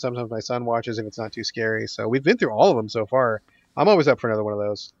wife, and sometimes my son watches if it's not too scary. So we've been through all of them so far. I'm always up for another one of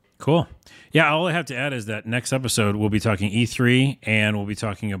those. Cool. Yeah, all I have to add is that next episode we'll be talking E3, and we'll be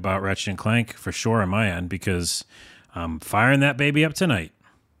talking about Ratchet and Clank for sure on my end, because I'm firing that baby up tonight.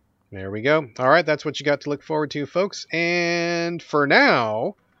 There we go. All right, that's what you got to look forward to, folks. And for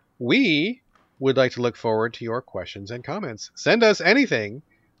now, we would like to look forward to your questions and comments. Send us anything.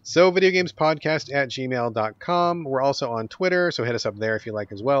 So videogamespodcast@gmail.com. We're also on Twitter, so hit us up there if you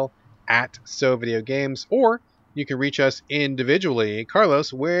like as well, @SoVideoGames, or you can reach us individually.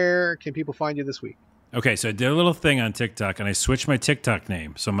 Carlos, where can people find you this week? Okay, so I did a little thing on TikTok, and I switched my TikTok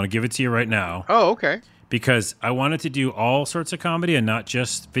name, so I'm going to give it to you right now. Oh, okay. Because I wanted to do all sorts of comedy and not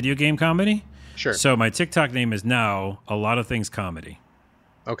just video game comedy. Sure. So my TikTok name is now A Lot of Things Comedy.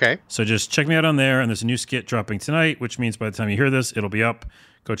 Okay. So just check me out on there, and there's a new skit dropping tonight, which means by the time you hear this, it'll be up.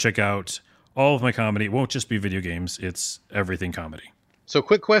 Go check out all of my comedy. It won't just be video games. It's everything comedy. So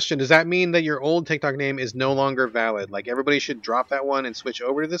quick question. Does that mean that your old TikTok name is no longer valid? Like everybody should drop that one and switch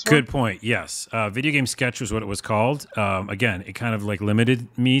over to this one? Good point. Yes. Video game sketch was what it was called. Again, it kind of like limited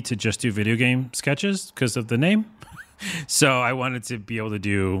me to just do video game sketches because of the name. So I wanted to be able to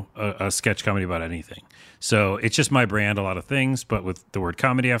do a sketch comedy about anything. So it's just my brand, A Lot of Things, but with the word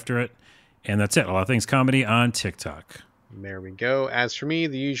comedy after it. And that's it. A Lot of Things Comedy on TikTok. There we go. As for me,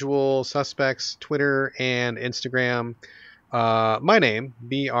 the usual suspects, Twitter and Instagram. My name,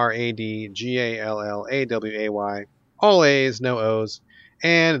 BradGallaway, all A's, no O's.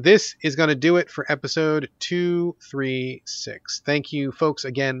 And this is going to do it for episode 236. Thank you, folks,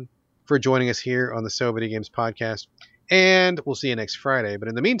 again for joining us here on the So Video Games podcast. And we'll see you next Friday. But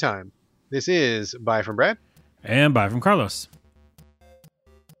in the meantime, this is Bye from Brad. And bye from Carlos.